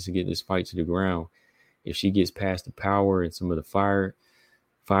distance to get this fight to the ground, if she gets past the power and some of the fire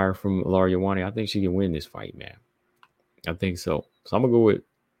from Ilaria Wani, I think she can win this fight, man. I think so. So I'm gonna go with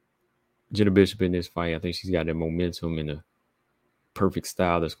Jenna Bishop in this fight. I think she's got that momentum and the perfect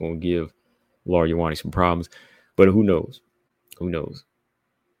style that's gonna give Ilaria Wani some problems. But who knows? Who knows?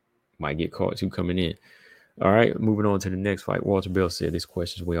 Might get caught too coming in. All right, moving on to the next fight. Walter Bell said this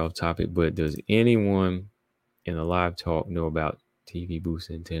question is way off topic, but does anyone in the live talk know about TV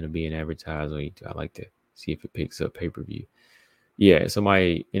boost antenna being advertised? I'd like to see if it picks up pay-per-view. Yeah,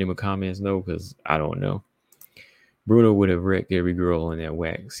 somebody, any more comments? No, because I don't know. Bruno would have wrecked every girl on that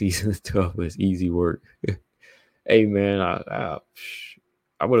whack. Season tough was easy work. Hey, man, I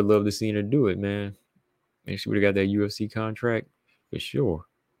would have loved to seen her do it, man. And she would have got that UFC contract for sure.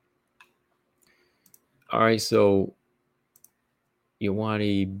 All right, so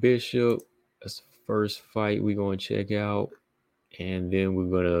Joanna Bishop, that's the first fight we're going to check out. And then we're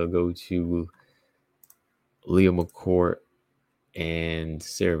gonna go to Leah McCourt and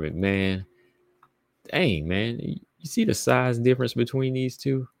Sarah McMahon. Dang, man, you see the size difference between these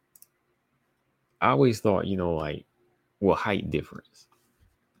two? I always thought, like, well, height difference,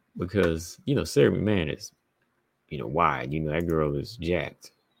 because Sarah McMahon is wide. That girl is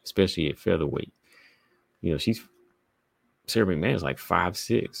jacked, especially at featherweight. She's Sarah McMahon is like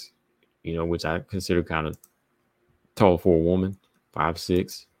 5'6", which I consider kind of tall for a woman.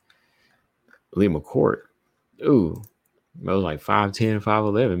 5'6". Leah McCourt, ooh, I was like 5'10",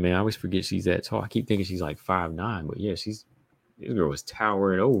 5'11". Man, I always forget she's that tall. I keep thinking she's like 5'9", but yeah, this girl was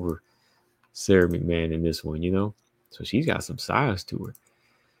towering over Sarah McMahon in this one, so she's got some size to her.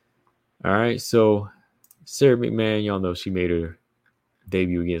 All right, so Sarah McMahon, y'all know she made her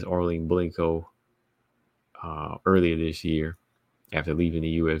debut against Arlene Blencowe earlier this year after leaving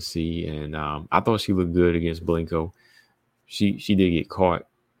the UFC, and I thought she looked good against Blencowe. She did get caught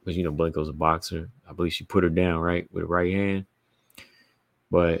because Blencowe's a boxer. I believe she put her down right with the right hand,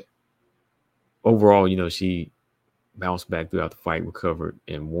 but overall, she bounced back throughout the fight, recovered,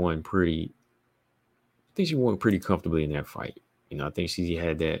 and won pretty. I think she won pretty comfortably in that fight. I think she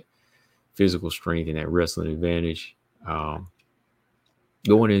had that physical strength and that wrestling advantage.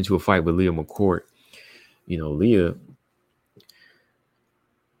 Going into a fight with Leah McCourt,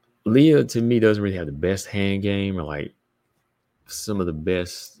 Leah to me doesn't really have the best hand game or like some of the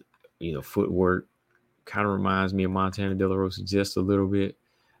best, footwork. Kind of reminds me of Montana De La Rosa just a little bit,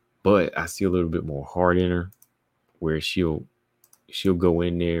 but I see a little bit more heart in her, where she'll go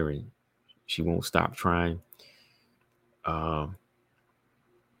in there and she won't stop trying. The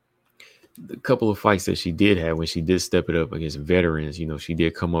couple of fights that she did have when she did step it up against veterans, she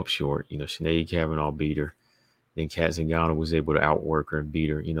did come up short. Sinead Kavanaugh beat her. Then Kat Zingano was able to outwork her and beat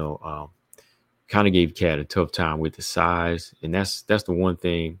her. Kind of gave Kat a tough time with the size. And that's the one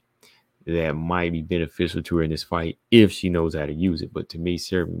thing that might be beneficial to her in this fight if she knows how to use it. But to me, if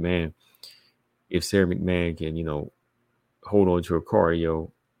Sarah McMahon can, hold on to her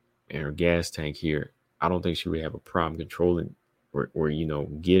cardio and her gas tank here, I don't think she would have a problem controlling or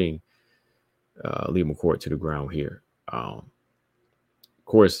getting Leah McCourt to the ground here. Of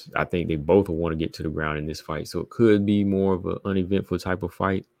course, I think they both will want to get to the ground in this fight, so it could be more of an uneventful type of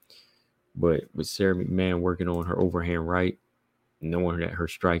fight. But with Sarah McMahon working on her overhand right, knowing that her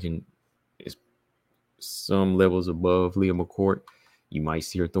striking is some levels above Leah McCourt, you might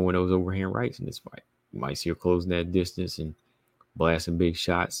see her throwing those overhand rights in this fight. You might see her closing that distance and blasting big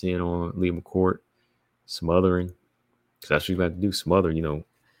shots in on Leah McCourt, smothering. Because that's what she's about to do, smother.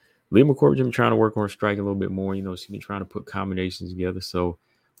 Leah McCourt has been trying to work on her striking a little bit more. She's been trying to put combinations together. So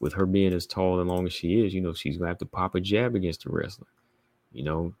with her being as tall and long as she is, she's going to have to pop a jab against the wrestler.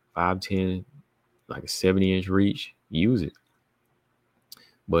 5'10", like a 70-inch reach, use it.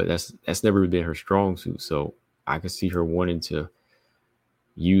 But that's never been her strong suit. So I can see her wanting to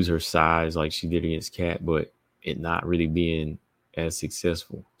use her size like she did against Kat, but it not really being as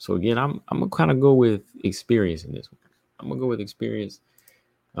successful. So again, I'm going to kind of go with experience in this one. I'm going to go with experience.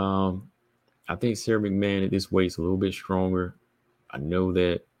 I think Sarah McMahon at this weight is a little bit stronger. I know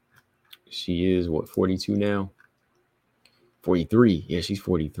that she is 42 now? 43. Yeah, she's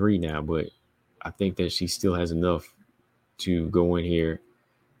 43 now, but I think that she still has enough to go in here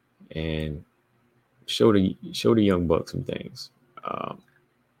and show the young bucks some things.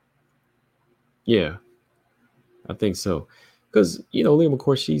 Yeah, I think so. Because, Leah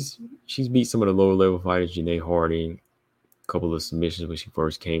McCourt, she's beat some of the lower level fighters, Janae Harding, a couple of submissions when she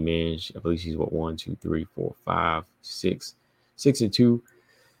first came in. I believe she's 1, 2, 3, 4, 5, 6, 6-2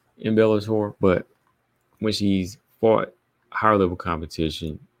 in Bellator. But when she's fought higher level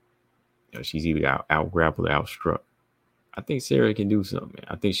competition, she's either out grappled or out struck. I think Sarah can do something, man.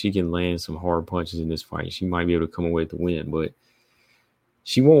 I think she can land some hard punches in this fight. She might be able to come away with the win, but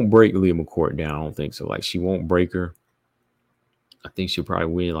she won't break Leah McCourt down. I don't think so. Like, she won't break her. I think she'll probably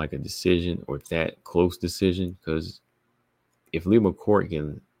win like a decision or that close decision, because if Leah McCourt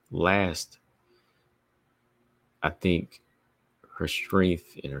can last, I think her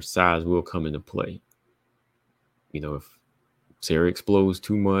strength and her size will come into play. If Sarah explodes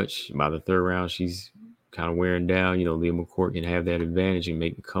too much by the third round, she's kind of wearing down. Leah McCourt can have that advantage and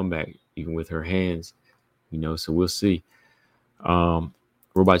make a comeback even with her hands. So we'll see.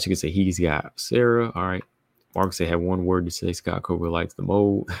 Robot Chicken said he's got Sarah. All right. Mark said, have one word to say. Scott Cobra likes the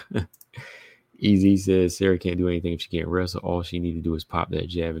mold. Easy says Sarah can't do anything if she can't wrestle. All she needs to do is pop that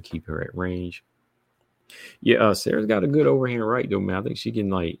jab and keep her at range. Yeah, Sarah's got a good overhand right, though, man. I think she can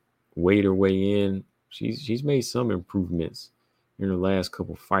wade her way in. She's made some improvements in her last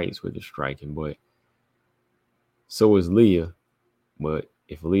couple fights with the striking, but so is Leah. But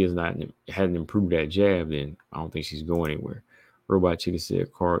if Leah's hadn't improved that jab, then I don't think she's going anywhere. Robot Chicken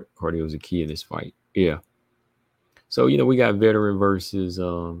said cardio is a key in this fight. Yeah. So, we got veteran versus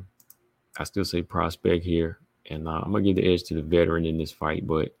I still say prospect here. And I'm gonna give the edge to the veteran in this fight,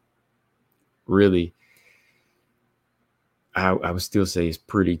 but really, I would still say it's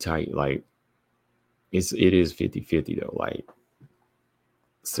pretty tight. Like it is 50-50 though. Like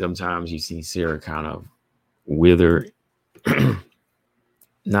sometimes you see Sarah kind of wither,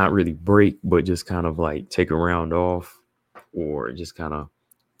 not really break, but just kind of like take a round off or just kind of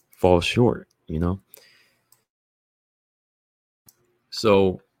fall short,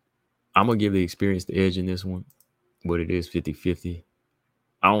 So I'm gonna give the experience the edge in this one, but it is 50-50.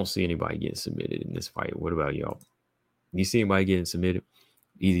 I don't see anybody getting submitted in this fight. What about y'all? You see anybody getting submitted?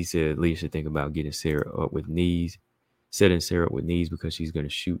 Easy said Leah should think about getting Sarah up with knees, setting Sarah up with knees because she's going to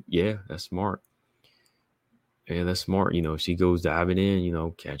shoot. Yeah, that's smart. Yeah, that's smart. If she goes diving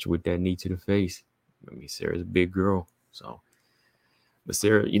in, catch her with that knee to the face. I mean, Sarah's a big girl. So, but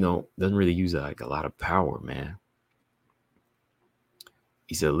Sarah, doesn't really use like a lot of power, man.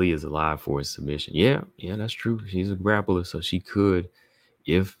 He said Leah's alive for his submission. Yeah, that's true. She's a grappler, so she could,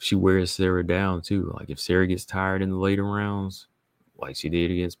 if she wears Sarah down too. Like if Sarah gets tired in the later rounds, like she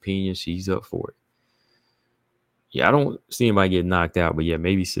did against Pena, she's up for it. Yeah, I don't see anybody get knocked out, but yeah,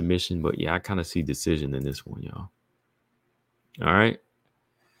 maybe submission. But yeah, I kind of see decision in this one, y'all. All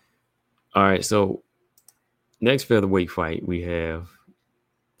right. So next featherweight fight we have.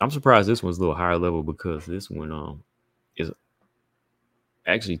 I'm surprised this one's a little higher level because this one is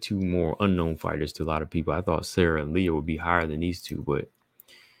actually two more unknown fighters to a lot of people. I thought Sarah and Leah would be higher than these two, but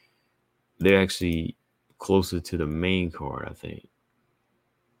they're actually closer to the main card, I think.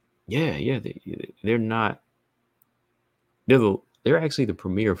 Yeah, they're not. They're actually the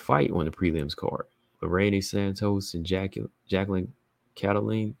premier fight on the prelims card. Lorraine Santos and Jacqueline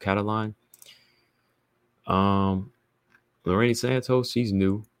Cataline. Lorraine Santos, she's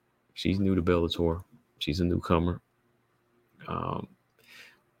new. She's new to Bellator. She's a newcomer. I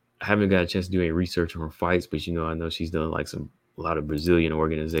haven't got a chance to do any research on her fights, but I know she's done like a lot of Brazilian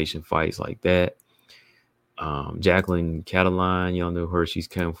organization fights like that. Jacqueline Cataline, y'all know her. She's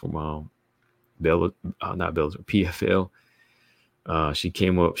come from not Bellator, PFL. She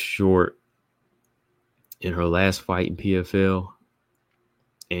came up short in her last fight in PFL,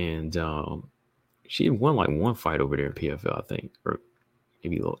 and she won like one fight over there in PFL, I think, or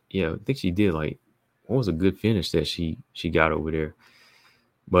maybe I think she did. Like, what was a good finish that she got over there?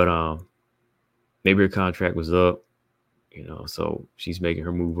 But maybe her contract was up, so she's making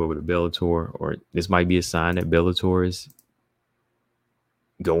her move over to Bellator, or this might be a sign that Bellator is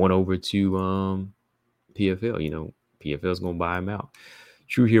going over to PFL. PFL's gonna buy him out.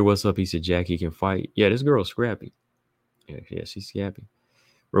 True here, what's up? He said Jackie can fight. Yeah, this girl's scrappy. Yeah, she's scrappy.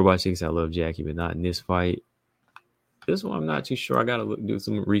 Robot Chicks, I love Jackie, but not in this fight. This one, I'm not too sure. I gotta do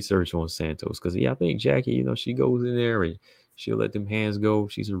some research on Santos because I think Jackie, she goes in there and she'll let them hands go.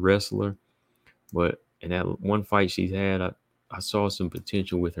 She's a wrestler, but in that one fight she's had, I saw some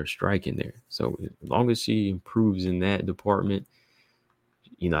potential with her striking there. So as long as she improves in that department,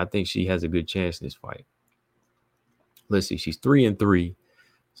 I think she has a good chance in this fight. Let's see, she's 3-3,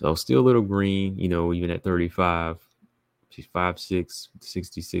 so still a little green. Even at 35. She's 5'6",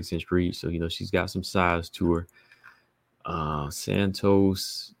 66-inch reach. So, she's got some size to her.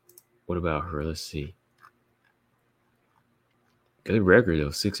 Santos, what about her? Let's see. Good record, though,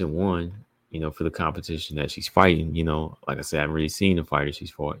 6-1, for the competition that she's fighting. Like I said, I haven't really seen the fighter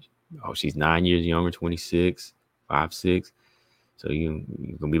she's fought. Oh, she's 9 years younger, 26, 5'6". So you're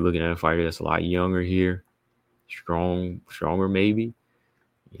going to be looking at a fighter that's a lot younger here. Stronger maybe.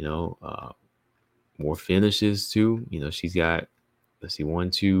 More finishes too. She's got, let's see,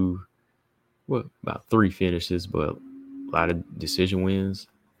 1, 2, about 3 finishes, but a lot of decision wins.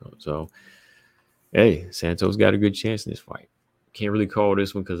 So, hey, Santos got a good chance in this fight. Can't really call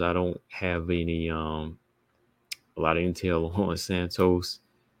this one because I don't have any a lot of intel on Santos.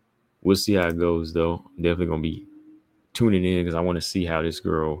 We'll see how it goes, though. I'm definitely gonna be tuning in because I want to see how this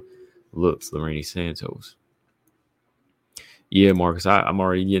girl looks, Lorraine Santos. Yeah, Marcus, I'm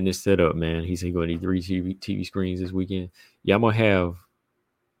already getting this set up, man. He said he's going to need 3 TV screens this weekend. Yeah, I'm gonna have.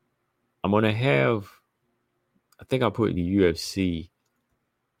 I think I'll put the UFC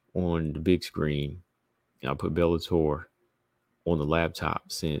on the big screen, and I'll put Bellator on the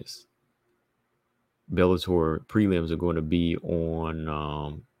laptop since Bellator prelims are going to be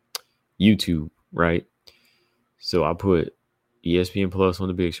on YouTube, right? So I put ESPN Plus on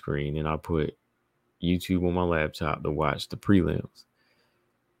the big screen, and I put YouTube on my laptop to watch the prelims.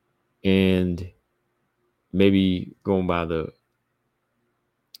 And maybe going by the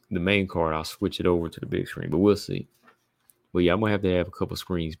the main card, I'll switch it over to the big screen, but we'll see. But yeah, I'm gonna have a couple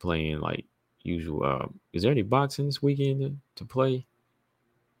screens playing like usual. Is there any boxing this weekend to play?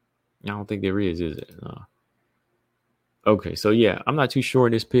 I don't think there is it? Okay, so yeah, I'm not too sure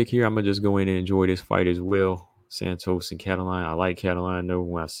in this pick here. I'm gonna just go in and enjoy this fight as well. Santos and Cataline. I like Cataline though.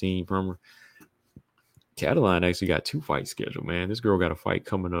 When I've seen from her, Cataline actually got 2 fights scheduled. Man, this girl got a fight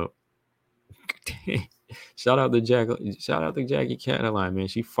coming up. Shout out to Jackie Cataline, man.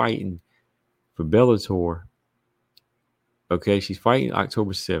 She fighting for Bellator. Okay, she's fighting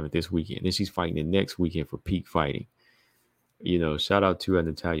October 7th this weekend. Then she's fighting the next weekend for Peak Fighting. You know, shout out to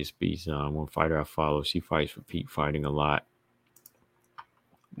Natalia Speeds, one fighter I follow. She fights for Peak Fighting a lot.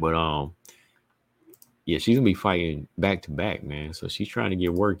 But yeah, she's gonna be fighting back to back, man. So she's trying to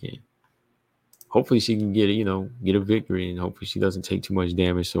get work in. Hopefully she can get a victory, and hopefully she doesn't take too much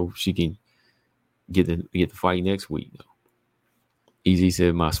damage, so she can get the fight next week. Though. Easy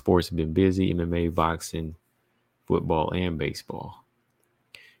said my sports have been busy: MMA, boxing, football, and baseball.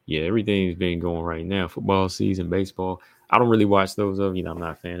 Yeah, everything's been going right now. Football season, baseball. I don't really watch those. I'm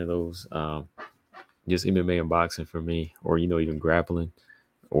not a fan of those. Just MMA and boxing for me, or even grappling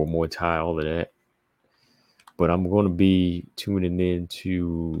or Muay Thai, all of that. But I'm going to be tuning in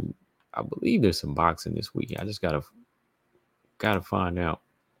to. I believe there's some boxing this weekend. I just gotta find out.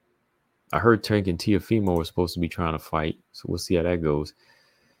 I heard Tank and Teofimo are supposed to be trying to fight, so we'll see how that goes.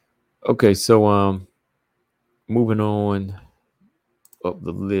 Okay, so moving on up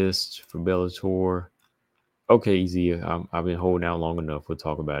the list for Bellator. Okay, easy. I've been holding out long enough. We'll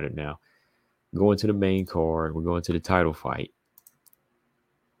talk about it now. Going to the main card. We're going to the title fight.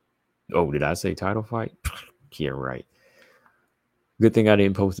 Oh, did I say title fight? Yeah, right. Good thing I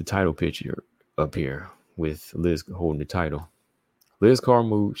didn't post the title picture up here with Liz holding the title. Liz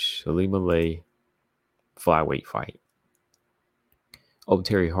Carmouche, Alima Lay, flyweight fight. Oh,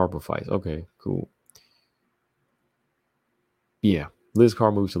 Terry Harper fights. Okay, cool. Yeah, Liz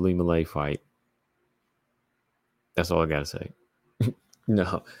Carmouche, Alima Lay fight. That's all I gotta say.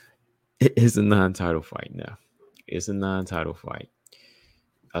 No, it's a non-title fight now. It's a non-title fight.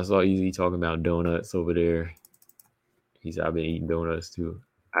 I saw Easy talking about donuts over there. I've been eating donuts too.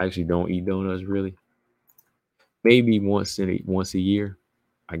 I actually don't eat donuts really. Maybe once a year,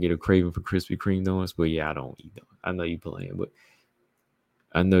 I get a craving for Krispy Kreme donuts. But yeah, I don't eat them. I know you playing, but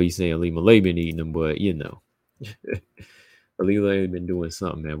I know you saying Alima Lay been eating them, but Alima Lay been doing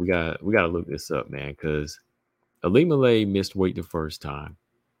something, man. We gotta look this up, man, because Alima Lay missed weight the first time.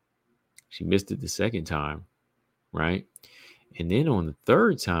 She missed it the second time, right? And then on the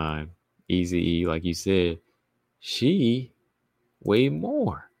third time, Easy, like you said, she weighed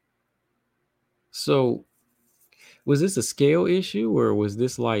more. So was this a scale issue, or was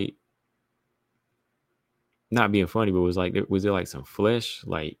this like not being funny, but was there like some flesh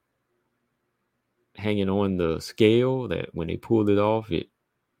like hanging on the scale that when they pulled it off, it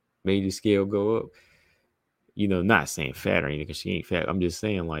made the scale go up? Not saying fat or anything because she ain't fat. I'm just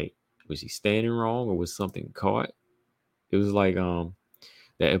saying, like, was she standing wrong or was something caught? It was like that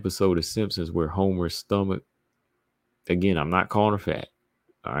episode of Simpsons where Homer's stomach. Again, I'm not calling her fat.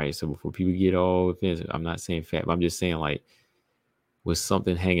 All right, so before people get all offensive, I'm not saying fat, but I'm just saying, like, was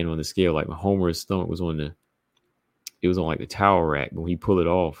something hanging on the scale? Like when Homer's stomach was on like the towel rack, but when he pulled it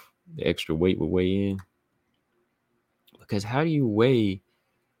off, the extra weight would weigh in. Because how do you weigh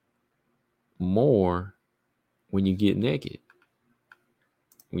more when you get naked?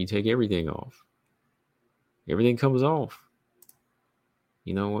 When you take everything off, everything comes off.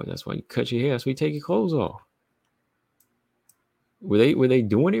 You know what? That's why you cut your hair. That's why you take your clothes off. Were they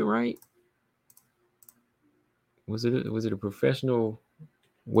doing it right? Was it a professional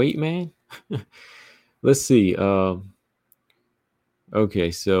weight man? Let's see.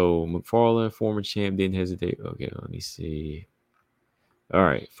 Okay, so McFarlane, former champ, didn't hesitate. Okay, let me see. All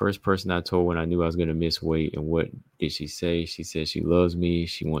right, first person I told when I knew I was going to miss weight. And what did she say? She said she loves me.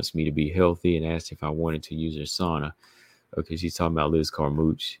 She wants me to be healthy and asked if I wanted to use her sauna. Okay, she's talking about Liz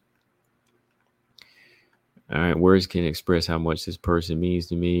Carmouche. All right, words can express how much this person means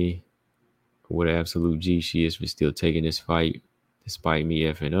to me. What an absolute G she is for still taking this fight despite me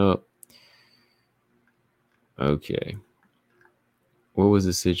effing up. Okay. What was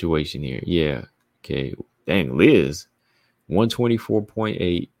the situation here? Yeah. Okay. Dang, Liz.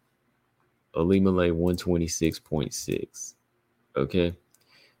 124.8. Alima Lay 126.6. Okay.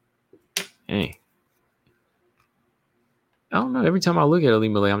 Dang. I don't know. Every time I look at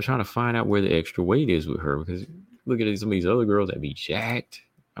Alima Lay, I'm trying to find out where the extra weight is with her, because look at some of these other girls that be jacked.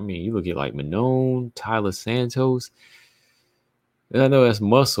 I mean, you look at like Manon, Tyler Santos. And I know that's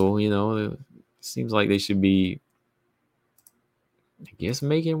muscle, It seems like they should be I guess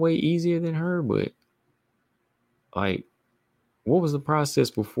making weight easier than her, but like, what was the process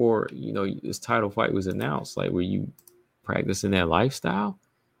before, this title fight was announced? Like, were you practicing that lifestyle?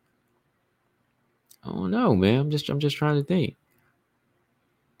 I don't know, man. I'm just trying to think.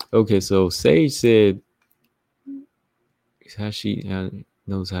 Okay, so Sage said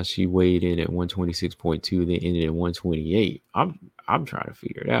knows how she weighed in at 126.2, then ended at 128. I'm trying to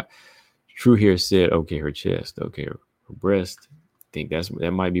figure it out. True here said, okay, her chest, okay, her breast. I think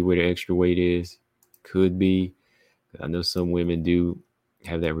that might be where the extra weight is. Could be. I know some women do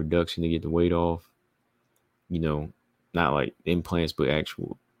have that reduction to get the weight off. Not like implants, but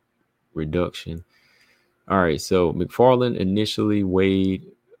actual reduction. All right, so McFarland initially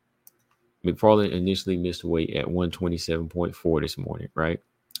missed weight at 127.4 this morning, right?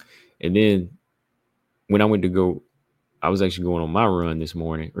 And then when I went to go, I was actually going on my run this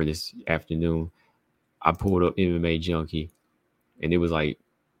morning or this afternoon. I pulled up MMA Junkie, and it was like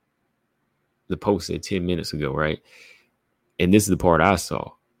the post said 10 minutes ago, right? And this is the part I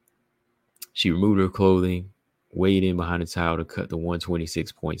saw. She removed her clothing, weighed in behind the towel to cut to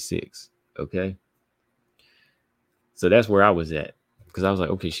 126.6. Okay. So that's where I was at, because I was like,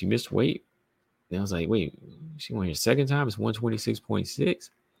 okay, she missed weight. And I was like, wait, she went here second time. It's 126.6.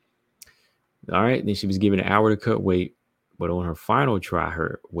 All right. Then she was given an hour to cut weight. But on her final try,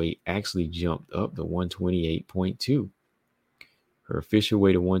 her weight actually jumped up to 128.2. Her official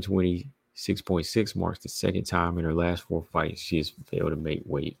weight of 126.6 marks the second time in her last 4 fights she has failed to make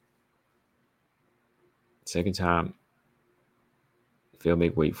weight. Second time, failed to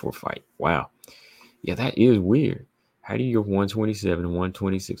make weight for a fight. Wow. Yeah, that is weird. How do you go from 127 to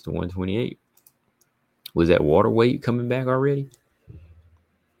 126 to 128? Was that water weight coming back already?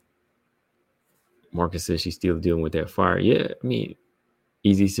 Marcus says she's still dealing with that fire. Yeah, I mean,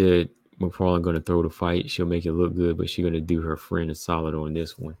 Easy said McFarland going to throw the fight. She'll make it look good, but she's going to do her friend a solid on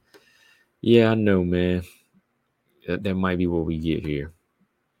this one. Yeah, I know, man. That might be what we get here.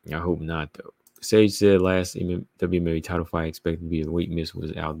 I hope not, though. Sage said last WMA title fight expected to be a weight miss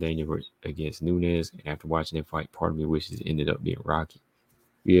was Aldana against Nunes. And after watching that fight, part of me wishes it ended up being Rocky.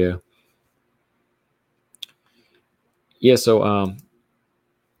 Yeah. Yeah, so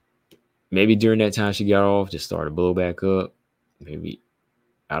maybe during that time she got off, just started to blow back up. Maybe,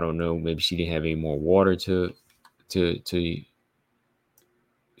 I don't know, maybe she didn't have any more water to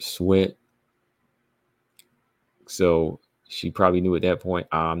sweat. So she probably knew at that point,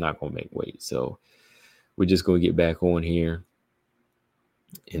 I'm not going to make weight. So we're just going to get back on here.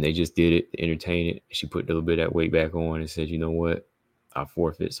 And they just did it to entertain it. She put a little bit of that weight back on and said, you know what? I'll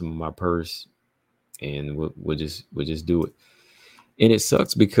forfeit some of my purse and we'll just do it. And it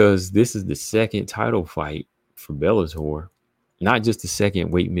sucks because this is the second title fight for Bellator. Not just the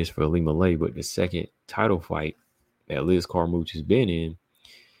second weight miss for Ilima Lei, but the second title fight that Liz Carmouche has been in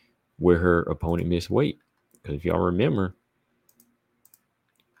where her opponent missed weight. Because if y'all remember,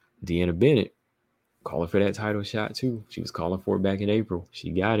 Deanna Bennett calling for that title shot too. She was calling for it back in April.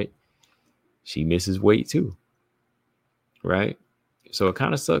 She got it. She misses weight too. Right? So it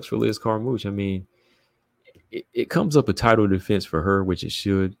kind of sucks for Liz Carmouche. I mean, it comes up a title defense for her, which it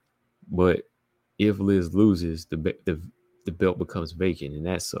should. But if Liz loses, the belt becomes vacant, and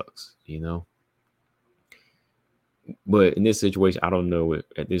that sucks, But in this situation, I don't know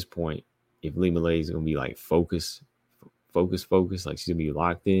at this point if Ilima Lei is going to be like focus, like she's going to be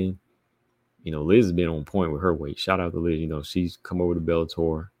locked in. Liz has been on point with her weight. Shout out to Liz. She's come over to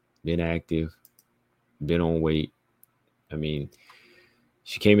Bellator, been active, been on weight. I mean,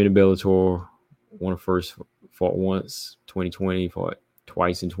 she came into Bellator, won her first, fought once, 2020, fought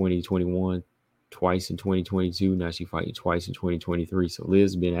twice in 2021, twice in 2022. Now she's fighting twice in 2023. So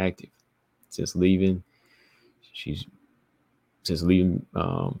Liz has been active since leaving.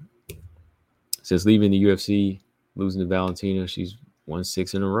 Since leaving the UFC, losing to Valentina, she's won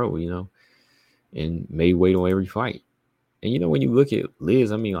 6 in a row, and made weight on every fight. And when you look at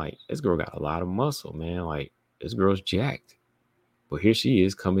Liz, I mean, like, this girl got a lot of muscle, man. Like, this girl's jacked. But here she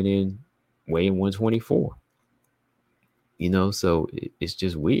is coming in weighing 124. So it's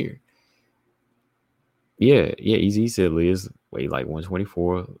just weird. Yeah, Easy said Liz weighed like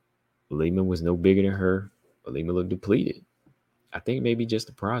 124. Ilima was no bigger than her. Ilima looked depleted. I think maybe just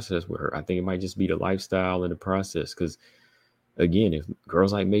the process with her. I think it might just be the lifestyle and the process. Because, again, if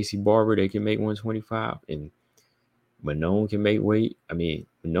girls like Macy Barber, they can make 125, and Manon can make weight. I mean,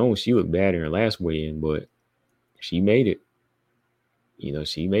 Manon, she looked bad in her last weigh-in, but she made it.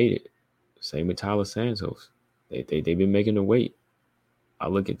 She made it. Same with Tyler Santos. They've been making the weight. I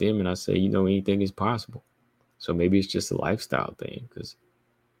look at them and I say, anything is possible. So maybe it's just a lifestyle thing, because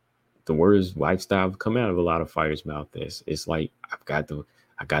the words lifestyle come out of a lot of fighters' mouth. It's like I got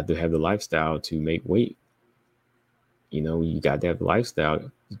to have the lifestyle to make weight. You know, you got to have the lifestyle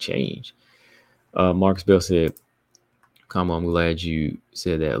to change. Marcus Bell said, "Come on, I'm glad you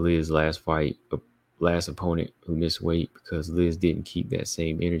said that Liz last opponent who missed weight because Liz didn't keep that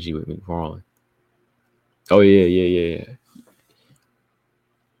same energy with McFarlane." Oh yeah.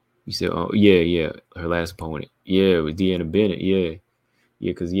 You said, oh yeah, her last opponent. Yeah, it was Deanna Bennett. Yeah,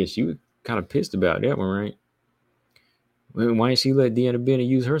 because she was kind of pissed about that one, right? Why didn't she let Deanna Bennett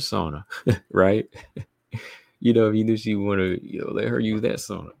use her sauna, right? You know, if you knew she wanted to, let her use that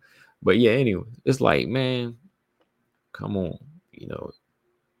sauna. But yeah, anyway, it's like, man, come on, you know.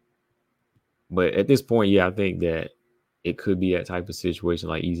 But at this point, yeah, I think that it could be that type of situation,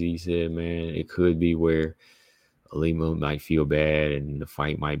 like Easy said, man. It could be where Alima might feel bad and the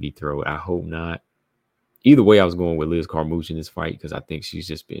fight might be thrown. I hope not. Either way, I was going with Liz Carmouche in this fight because I think she's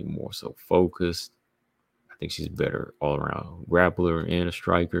just been more so focused. I think she's better all around grappler and a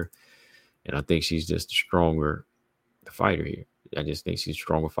striker. And I think she's just a stronger fighter here. I just think she's a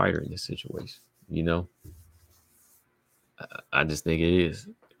stronger fighter in this situation. You know, I just think it is.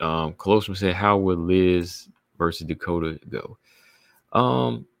 Colossus said, "How would Liz versus Dakota go?"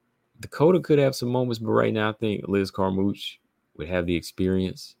 Dakota could have some moments, but right now I think Liz Carmouche would have the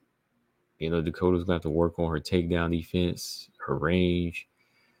experience. You know, Dakota's going to have to work on her takedown defense, her range.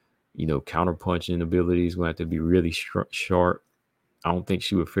 You know, counterpunching abilities going to have to be really sharp. I don't think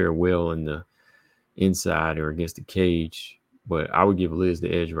she would fare well in the inside or against the cage, but I would give Liz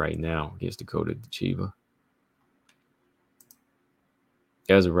the edge right now against Dakota Chiva.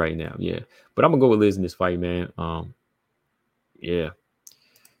 As of right now, yeah. But I'm gonna go with Liz in this fight, man. Yeah.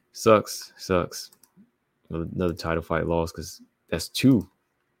 Sucks. Another title fight loss because that's two.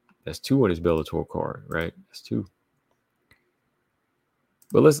 That's two on his Bellator card, right? That's two.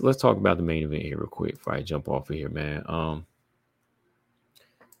 But let's talk about the main event here real quick before I jump off of here, man.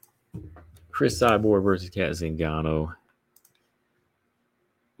 Chris Cyborg versus Cat Zingano.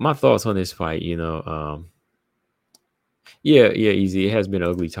 My thoughts on this fight, yeah, Easy. It has been an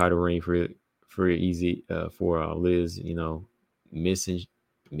ugly title reign for Easy, for Liz. You know, missing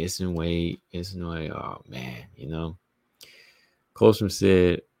weight, oh man, Closum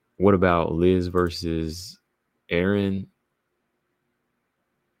said, "What about Liz versus Aaron?"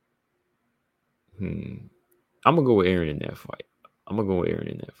 I'm gonna go with Aaron in that fight.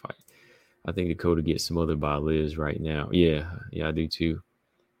 I think Dakota gets smothered by Liz right now. Yeah, I do too.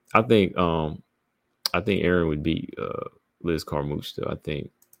 I think Aaron would beat Liz Carmouche though. I think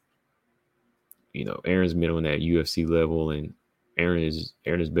Aaron's middle in that UFC level, and Aaron is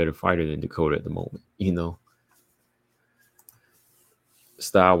a better fighter than Dakota at the moment.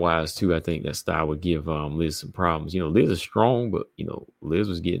 Style wise too, I think that style would give Liz some problems. Liz is strong, but Liz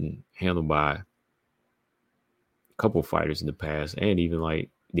was getting handled by a couple fighters in the past, and even like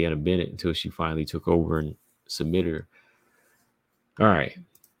Deanna Bennett until she finally took over and submitted her. All right,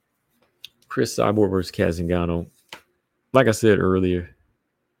 Chris Cyborg versus Cat Zingano. Like I said earlier,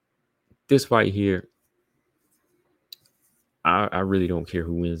 this fight here, I really don't care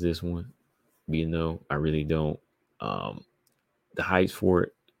who wins this one. I really don't. The hype for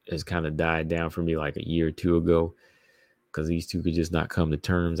it has kind of died down for me like a year or two ago because these two could just not come to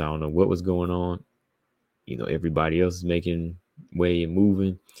terms. I don't know what was going on. Everybody else is making way and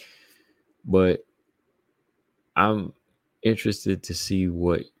moving. But I'm interested to see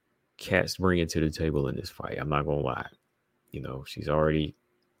what Cat's bringing to the table in this fight. I'm not going to lie. She's already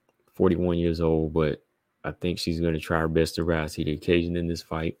 41 years old, but I think she's going to try her best to rise to the occasion in this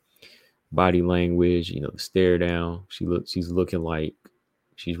fight. Body language, the stare down. She's looking like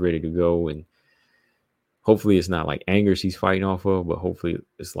she's ready to go, and hopefully it's not like anger she's fighting off of, but hopefully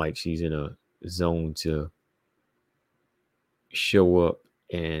it's like she's in a zone to show up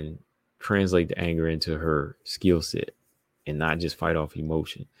and translate the anger into her skill set and not just fight off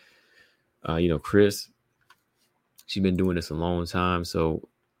emotion. Chris, she's been doing this a long time, so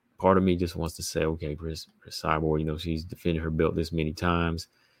part of me just wants to say, okay, Chris Cyborg, she's defended her belt this many times.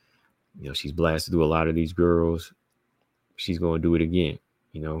 She's blasted through a lot of these girls. She's going to do it again.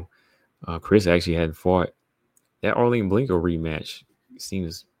 Chris actually hadn't fought. That Arlene Blencowe rematch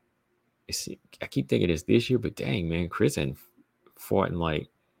seems, I keep thinking it's this year, but dang, man, Chris hadn't fought in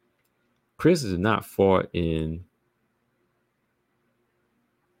Chris has not fought in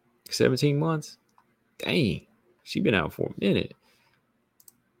 17 months. Dang, she been out for a minute.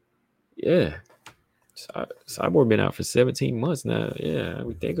 Yeah. Cyborg been out for 17 months now. Yeah,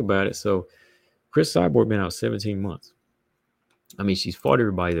 we think about it. So Chris Cyborg been out 17 months. I mean, she's fought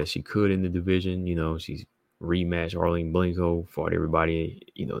everybody that she could in the division. She's rematch. Arlene Blencowe fought everybody,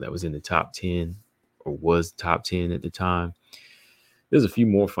 that was in the top 10 or was top 10 at the time. There's a few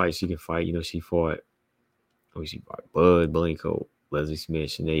more fights she can fight. She fought Bud Blencowe, Leslie Smith,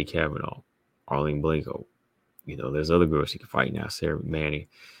 Sinead Kavanaugh, Arlene Blencowe. There's other girls she can fight now, Sarah McManny,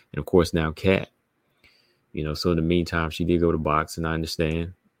 and of course now Kat. So in the meantime, she did go to boxing. I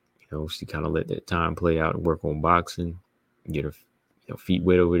understand. She kind of let that time play out and work on boxing, get her feet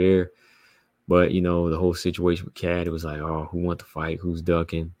wet over there. But, the whole situation with Kat, it was like, oh, who wants to fight? Who's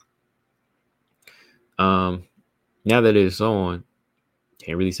ducking? Now that it's on,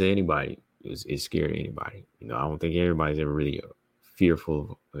 can't really say anybody is scared of anybody. I don't think everybody's ever really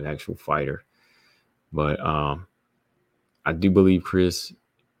fearful of an actual fighter. But I do believe Chris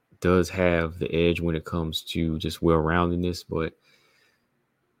does have the edge when it comes to just well-roundedness. But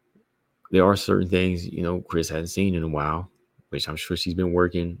there are certain things, Chris hasn't seen in a while, which I'm sure she's been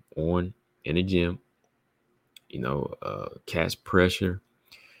working on in the gym. Kat's pressure,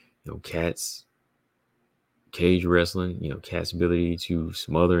 Kat's cage wrestling, Kat's ability to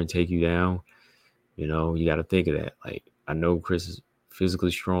smother and take you down. You got to think of that. Like, I know Chris is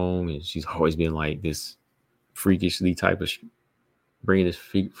physically strong, and she's always been like this freakishly type of bringing this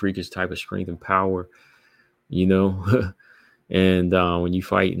freakish type of strength and power, and when you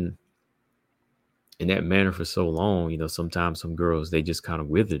fighting in that manner for so long, sometimes some girls, they just kind of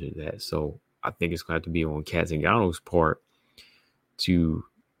wither to that. So I think it's going to have to be on Kat Zingano's part to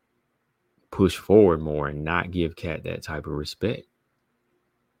push forward more and not give Kat that type of respect.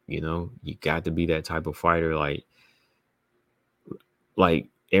 You got to be that type of fighter like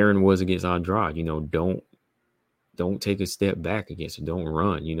Aaron was against Andrade. Don't take a step back against her. Don't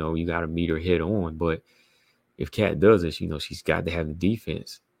run. You got to meet her head on. But if Kat does this, she's got to have the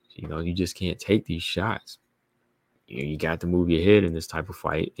defense. You just can't take these shots. You got to move your head in this type of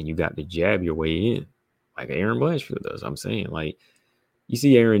fight, and you got to jab your way in, like Aaron Blanchfield does. I'm saying, like, you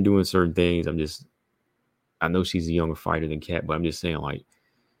see Aaron doing certain things. I know she's a younger fighter than Kat, but I'm just saying, like,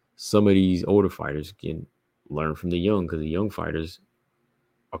 some of these older fighters can learn from the young, because the young fighters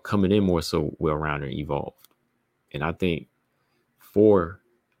are coming in more so well-rounded and evolved. And I think for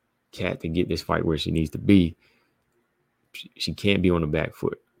Kat to get this fight where she needs to be, she can't be on the back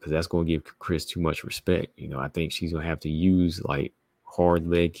foot, because that's going to give Chris too much respect. I think she's going to have to use like hard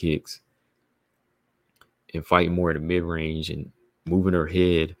leg kicks and fight more at the mid-range and moving her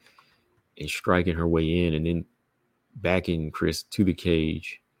head and striking her way in, and then backing Chris to the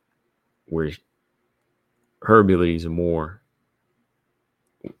cage where her abilities are more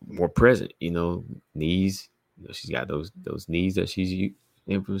present. Knees. She's got those knees that she's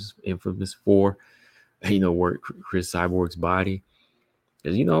infamous for. Work Chris Cyborg's body.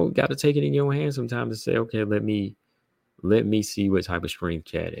 Because, got to take it in your hands sometimes to say, okay, let me see what type of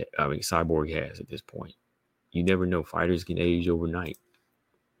strength Cyborg has at this point. You never know. Fighters can age overnight.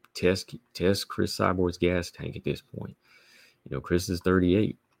 Test Chris Cyborg's gas tank at this point. Chris is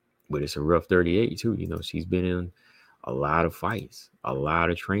 38, but it's a rough 38 too. She's been in a lot of fights, a lot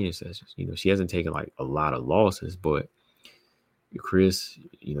of training sessions. She hasn't taken like a lot of losses, but Chris,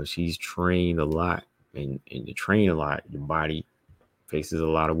 she's trained a lot, and to train a lot, your body faces a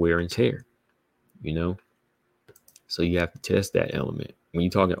lot of wear and tear, so you have to test that element. When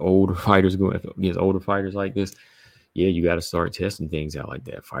you're talking older fighters going against older fighters like this, yeah, you got to start testing things out like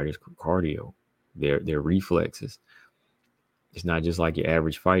that. Fighters' cardio, their reflexes. It's not just like your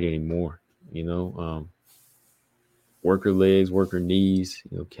average fight anymore. Work her legs, work her knees.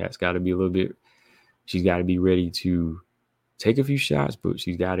 Kat's got to be she's got to be ready to take a few shots, but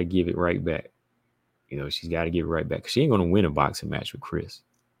she's got to give it right back. She's got to give it right back. She ain't going to win a boxing match with Chris.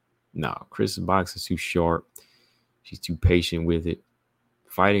 No, Chris's boxing's too sharp. She's too patient with it.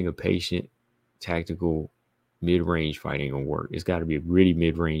 Fighting a patient, tactical, mid-range fight ain't going to work. It's got to be a gritty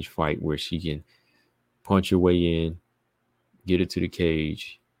mid-range fight where she can punch her way in, get it to the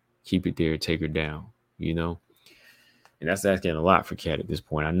cage, keep it there, take her down, And that's asking a lot for Kat at this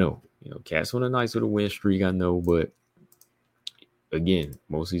point. I know. Kat's on a nice little win streak, I know, but again,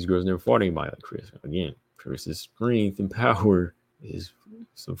 most of these girls never fought anybody like Chris. Again, Chris's strength and power is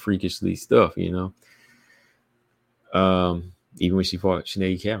some freakishly stuff, Even when she fought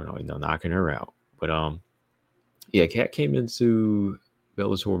Sinead Kavanaugh, knocking her out. But Kat came into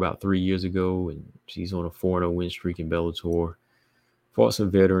Bellator about 3 years ago, and she's on a 4-0 win streak in Bellator. Fought some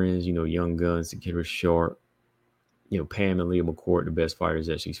veterans, young guns to get her sharp. Pam and Leah McCourt, the best fighters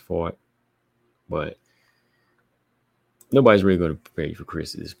that she's fought. But nobody's really going to prepare you for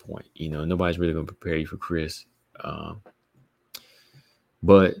Chris at this point. Nobody's really going to prepare you for Chris.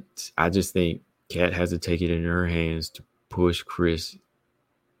 But I just think Kat has to take it in her hands to push Chris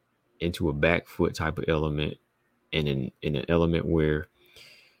into a back foot type of element, and in an element where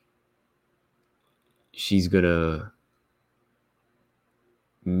she's gonna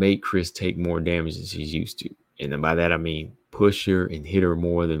make Chris take more damage than she's used to. And by that I mean push her and hit her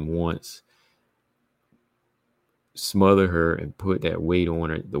more than once, smother her and put that weight on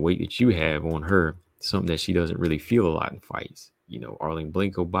her, the weight that you have on her, something that she doesn't really feel a lot in fights. You know, Arlene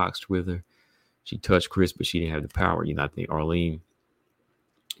Blanco boxed with her. She touched Chris, but she didn't have the power. You know, I think Arlene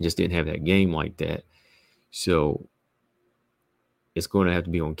just didn't have that game like that. So it's going to have to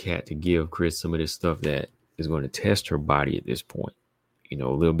be on Kat to give Chris some of this stuff that is going to test her body at this point. You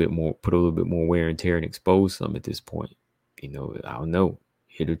know, a little bit more, put a little bit more wear and tear and expose some at this point. You know, I don't know.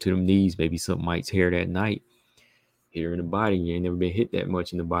 Hit her to them knees. Maybe something might tear that night. Hit her in the body. You ain't never been hit that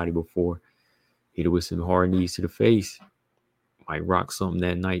much in the body before. Hit her with some hard knees to the face. Might rock something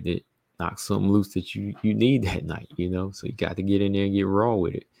that night that knocks something loose that you need that night, you know? So you got to get in there and get raw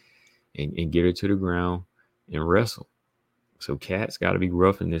with it and get her to the ground and wrestle. So Kat's got to be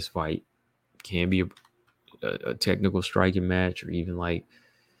rough in this fight. Can be a technical striking match, or even like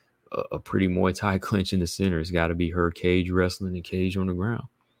a pretty Muay Thai clinch in the center. It's got to be her cage wrestling and cage on the ground.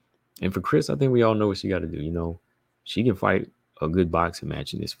 And for Chris, I think we all know what she got to do. You know, she can fight a good boxing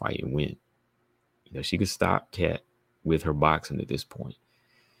match in this fight and win. You know, she can stop Kat with her boxing at this point.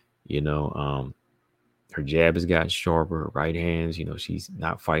 You know, her jab has gotten sharper, her right hands, you know, she's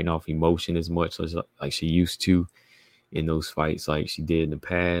not fighting off emotion as much as like she used to in those fights like she did in the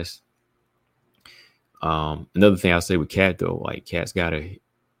past. Another thing I'll say with Kat though, like Kat's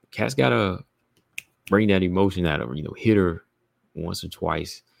gotta bring that emotion out of her, you know, hit her once or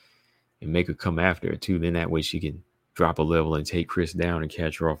twice and make her come after her too. Then that way she can drop a level and take Chris down and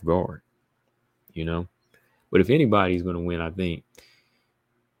catch her off guard, you know. But if anybody's going to win, I think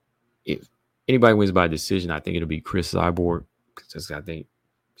if anybody wins by decision, I think it'll be Chris Cyborg, because I think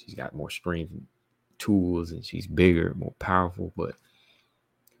she's got more strength and tools and she's bigger, more powerful. But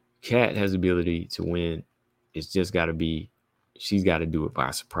Kat has the ability to win. It's just got to be, she's got to do it by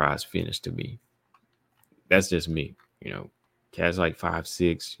a surprise finish to me. That's just me. You know, Kat's like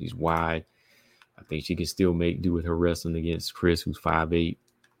 5'6", she's wide. I think she can still make do with her wrestling against Chris, who's 5'8".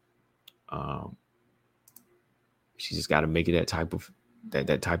 She just got to make it that type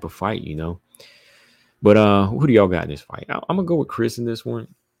of fight, you know. But who do y'all got in this fight? I'm gonna go with Chris in this one.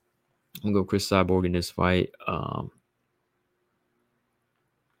 I'm gonna go Chris Cyborg in this fight. I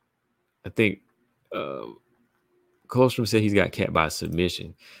think Colostrum said he's got Kat by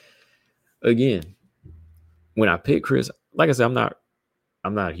submission. Again, when I pick Chris, like I said, I'm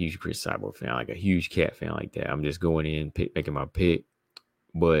not a huge Chris Cyborg fan, like a huge Kat fan like that. I'm just going in, making my pick.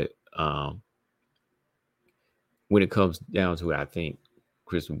 But when it comes down to it, I think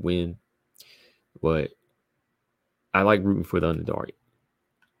Chris would win. But I like rooting for the underdog.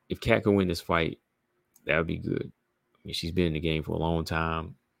 If Kat can win this fight, that would be good. I mean, she's been in the game for a long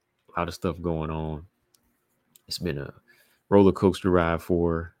time. A lot of stuff going on. It's been a roller coaster ride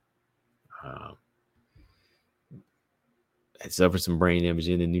for her. Had suffered some brain damage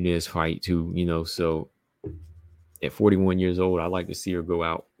in the Nunes fight too, you know. So at 41 years old, I like to see her go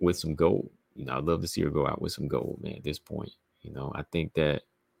out with some gold. You know, I'd love to see her go out with some gold, man, at this point. You know, I think that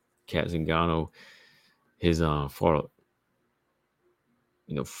Kat Zingano has fought,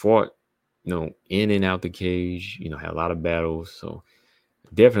 in and out the cage, you know, had a lot of battles. So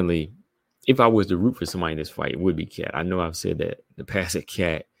definitely, if I was to root for somebody in this fight, it would be Kat. I know I've said that in the past that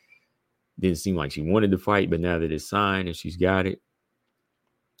Kat didn't seem like she wanted to fight, but now that it's signed and she's got it,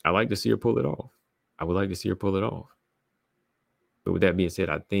 I like to see her pull it off. I would like to see her pull it off. But with that being said,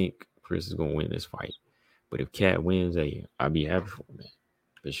 I think Chris is going to win this fight. But if Kat wins, I'd be happy for her, man.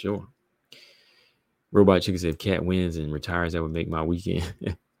 For sure. Robot Chicken said if Kat wins and retires, that would make my weekend.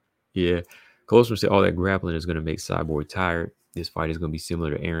 Yeah. Colostrum said all that grappling is going to make Cyborg tired. This fight is going to be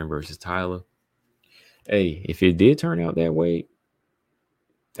similar to Aaron versus Tyler. Hey, if it did turn out that way,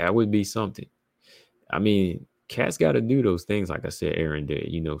 that would be something. I mean, Kat's got to do those things, like I said, Aaron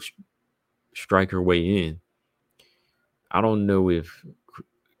did, you know, strike her way in. I don't know if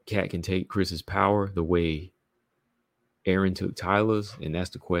Kat can take Chris's power the way Aaron took Tyler's, and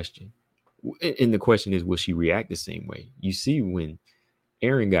that's the question. And the question is, will she react the same way? You see, when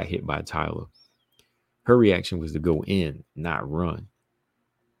Aaron got hit by Tyler, her reaction was to go in, not run.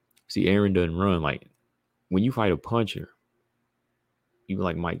 See, Aaron doesn't run. Like, when you fight a puncher, even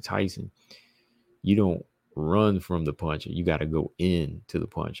like Mike Tyson, you don't run from the puncher. You got to go in to the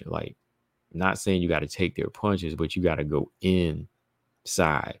puncher. Like, not saying you got to take their punches, but you got to go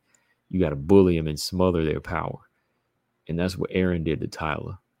inside. You got to bully them and smother their power. And that's what Aaron did to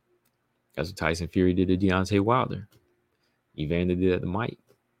Tyler. That's what Tyson Fury did to Deontay Wilder. Evander did that to Mike.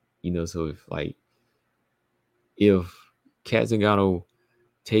 So if Cat Zingano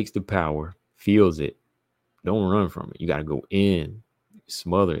takes the power, feels it, don't run from it. You got to go in,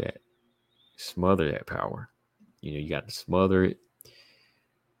 smother that power. You got to smother it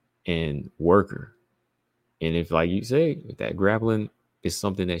and work her. And if, like you say, if that grappling is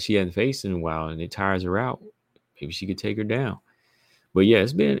something that she hasn't faced in a while and it tires her out, maybe she could take her down. But yeah,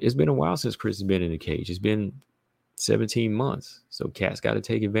 it's been a while since Chris has been in the cage. It's been 17 months. So Cat's got to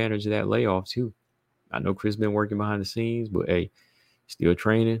take advantage of that layoff too. I know Chris been working behind the scenes, but hey, still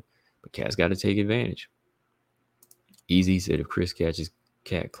training. But Cat's got to take advantage. Easy said if Chris catches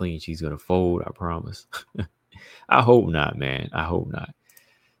Cat clean, she's gonna fold. I promise. I hope not, man. I hope not.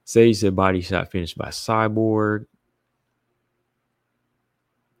 Sage said body shot finished by Cyborg.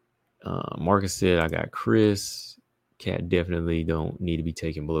 Marcus said I got Chris. Cat definitely don't need to be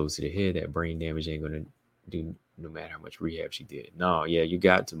taking blows to the head. That brain damage ain't gonna do no matter how much rehab she did. No, yeah, you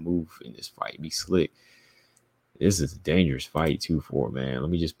got to move in this fight. Be slick. This is a dangerous fight too for her, man.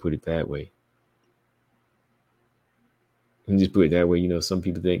 Let me just put it that way. Some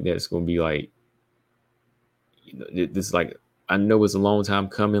people think that it's gonna be like, this is like, I know it's a long time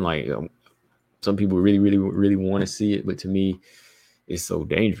coming. Like some people really, really, really want to see it, but to me, it's so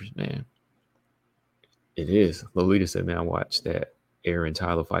dangerous, man. It is. Lolita said, man, I watched that Aaron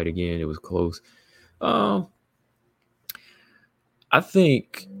Tyler fight again. It was close. I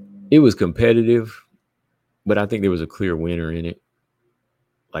think it was competitive, but I think there was a clear winner in it.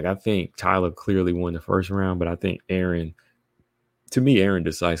 Like, I think Tyler clearly won the first round, but I think Aaron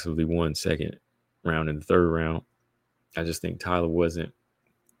decisively won second round and the third round. I just think Tyler wasn't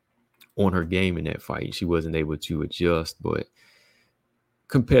on her game in that fight. She wasn't able to adjust, but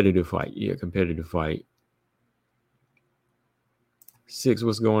competitive fight. Yeah, competitive fight. 6,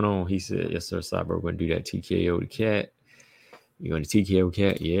 what's going on? He said, yes, sir, Cyber, we're going to do that TKO to Cat. You're going to TKO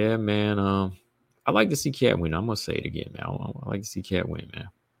Cat? Yeah, man. I like to see Cat win. I'm going to say it again, man. I like to see Cat win, man.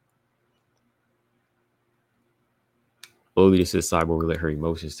 Lolita says Cyborg let her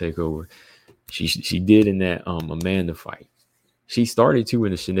emotions take over. She did in that Amanda fight. She started to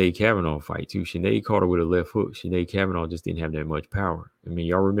in the Sinead Kavanaugh fight too. Sinead caught her with a left hook. Sinead Kavanaugh just didn't have that much power. I mean,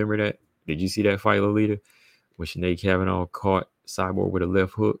 y'all remember that? Did you see that fight, Lolita? When Sinead Kavanaugh caught Cyborg with a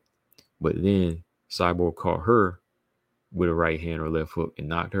left hook, but then Cyborg caught her with a right hand or left hook and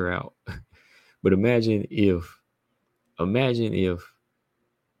knocked her out. But imagine if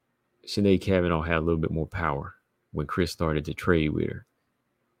Sinead Kavanaugh had a little bit more power when Chris started to trade with her.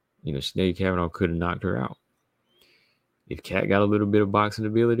 Sinead Kavanaugh could have knocked her out. If Cat got a little bit of boxing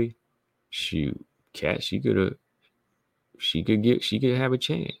ability, shoot, Cat, she could have a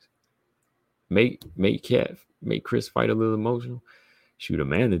chance. Make Chris fight a little emotional. Shoot,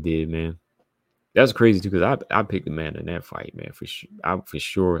 Amanda did, man. That's crazy too, because I picked Amanda in that fight, man. For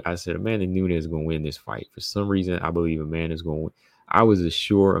sure. I said Amanda Nunes is gonna win this fight. For some reason, I believe Amanda's gonna win. I was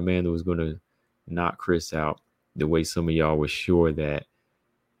sure Amanda was gonna knock Chris out the way some of y'all were sure that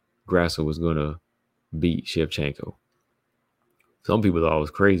Grasso was gonna beat Shevchenko. Some people thought I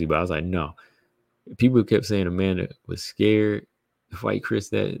was crazy, but I was like, no. People kept saying Amanda was scared to fight Chris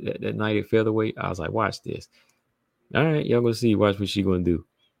that night at featherweight. I was like, watch this. All right, y'all gonna see. Watch what she gonna do.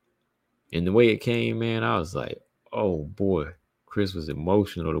 And the way it came, man, I was like, oh boy, Chris was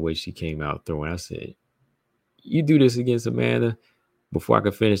emotional the way she came out throwing. I said, you do this against Amanda. Before I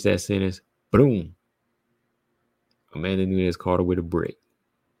could finish that sentence, boom. Amanda Nunes caught her with a brick.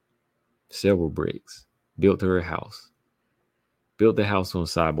 Several bricks. Built her a house. Built the house on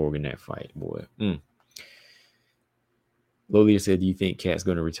Cyborg in that fight, boy. Lolita said, do you think Cat's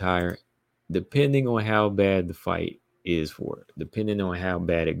going to retire? Depending on how bad the fight is for her. Depending on how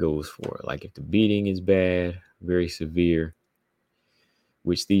bad it goes for her. Like if the beating is bad, very severe,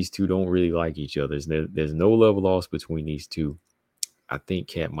 which these two don't really like each other. There's no love lost between these two. I think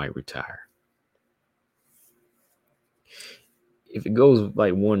Cat might retire. If it goes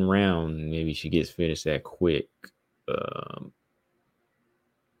like one round, maybe she gets finished that quick.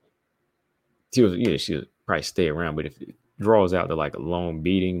 She'll probably stay around, but if it draws out to like a long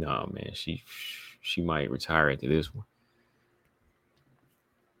beating, nah, man, she might retire after this one.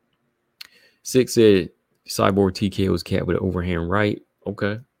 6 said Cyborg TKO's Cat with an overhand right.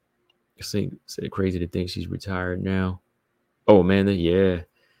 Okay. I think said crazy to think she's retired now. Oh, Amanda, yeah.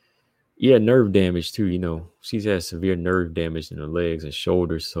 Yeah, nerve damage too. She's had severe nerve damage in her legs and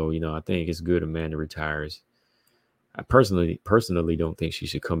shoulders. So, I think it's good Amanda retires. I personally don't think she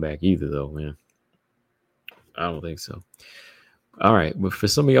should come back either, though, man. I don't think so. All right, but for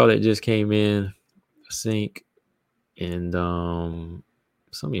some of y'all that just came in, Sync and some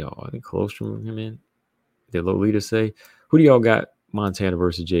of y'all, I think Colostrum came in. Did Lolita say? Who do y'all got Montana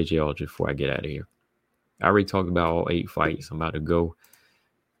versus JJ Aldrich before I get out of here. I already talked about all 8 fights. I'm about to go.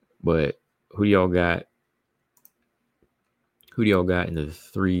 But who do y'all got? Who do y'all got in the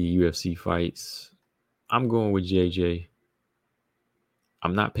 3 UFC fights? I'm going with JJ.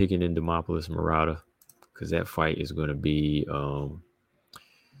 I'm not picking in Demopoulos Murata because that fight is going to be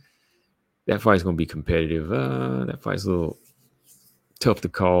competitive. That fight's a little tough to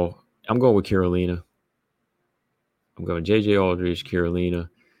call. I'm going with Carolina. I'm going JJ Aldrich, Carolina.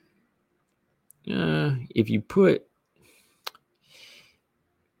 If you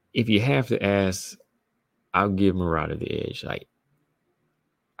have to ask, I'll give Murata the edge. Like,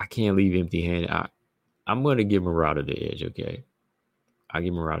 I can't leave empty-handed. I'm going to give Murata the edge, okay? I'll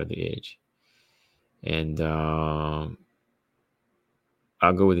give Murata the edge. And I'll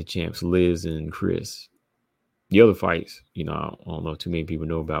go with the champs, Liz and Chris. The other fights, I don't know too many people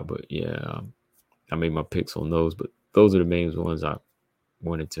know about, but yeah, I made my picks on those. But those are the main ones I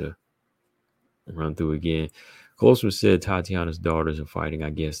wanted to run through again. Closer said Tatiana's daughters are fighting. I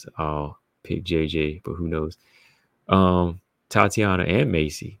guess I'll pick JJ, but who knows? Tatiana and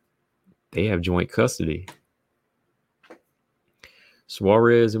Macy, they have joint custody.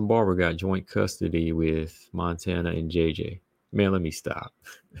 Suarez and Barber got joint custody with Montana and JJ. Man, let me stop.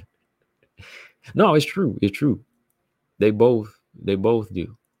 No, it's true. It's true. They both do. They both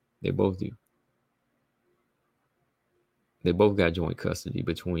do. They both got joint custody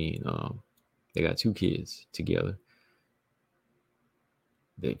between they got 2 kids together.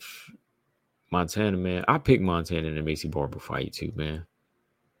 Montana, man. I picked Montana in the Macy Barber fight too, man.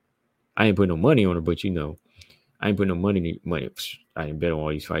 I ain't putting no money on her, but I ain't putting no money. I didn't bet on all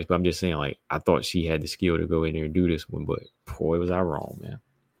these fights, but I'm just saying, like, I thought she had the skill to go in there and do this one, but boy, was I wrong, man.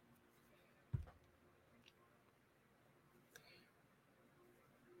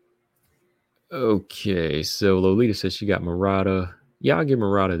 Okay, so Lolita says she got Murata. Yeah, I'll give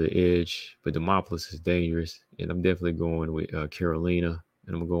Murata the edge, but Demopoulos is dangerous, and I'm definitely going with Carolina,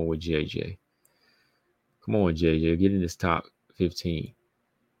 and I'm going with JJ. Come on, JJ, get in this top 15.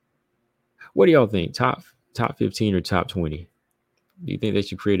 What do y'all think? Top 15 or top 20? Do you think they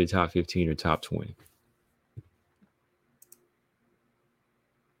should create a top 15 or top 20?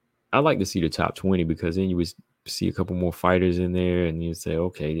 I like to see the top 20 because then you would see a couple more fighters in there and you say,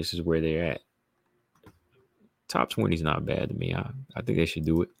 okay, this is where they're at. Top 20 is not bad to me. I think they should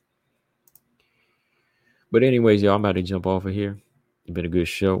do it. But anyways, y'all, I'm about to jump off of here. It's been a good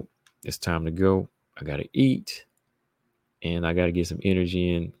show. It's time to go. I got to eat. And I got to get some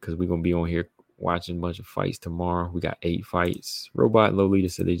energy in because we're going to be on here watching a bunch of fights tomorrow. We got 8 fights. Robot Lolita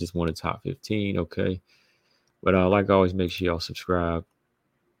said they just wanted top 15. Okay. But like always, make sure y'all subscribe.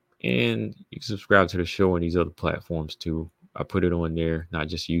 And you can subscribe to the show on these other platforms too. I put it on there, not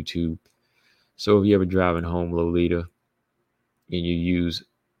just YouTube. So if you're ever driving home, Lolita, and you use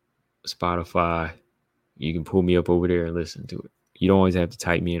Spotify, you can pull me up over there and listen to it. You don't always have to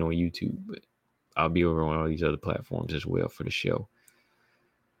type me in on YouTube, but I'll be over on all these other platforms as well for the show.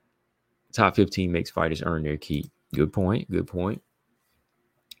 Top 15 makes fighters earn their keep. Good point. Good point.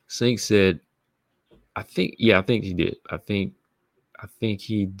 Sink said, I think he did. I think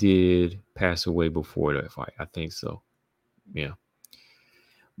he did pass away before that fight. I think so. Yeah.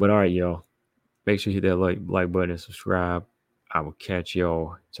 But all right, y'all. Make sure you hit that like button and subscribe. I will catch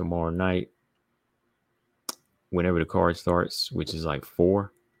y'all tomorrow night whenever the card starts, which is like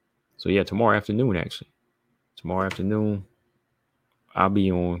 4. So yeah, tomorrow afternoon, actually. Tomorrow afternoon, I'll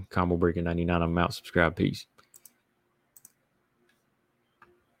be on Combo Breaker 99. I'm out. Subscribe. Peace.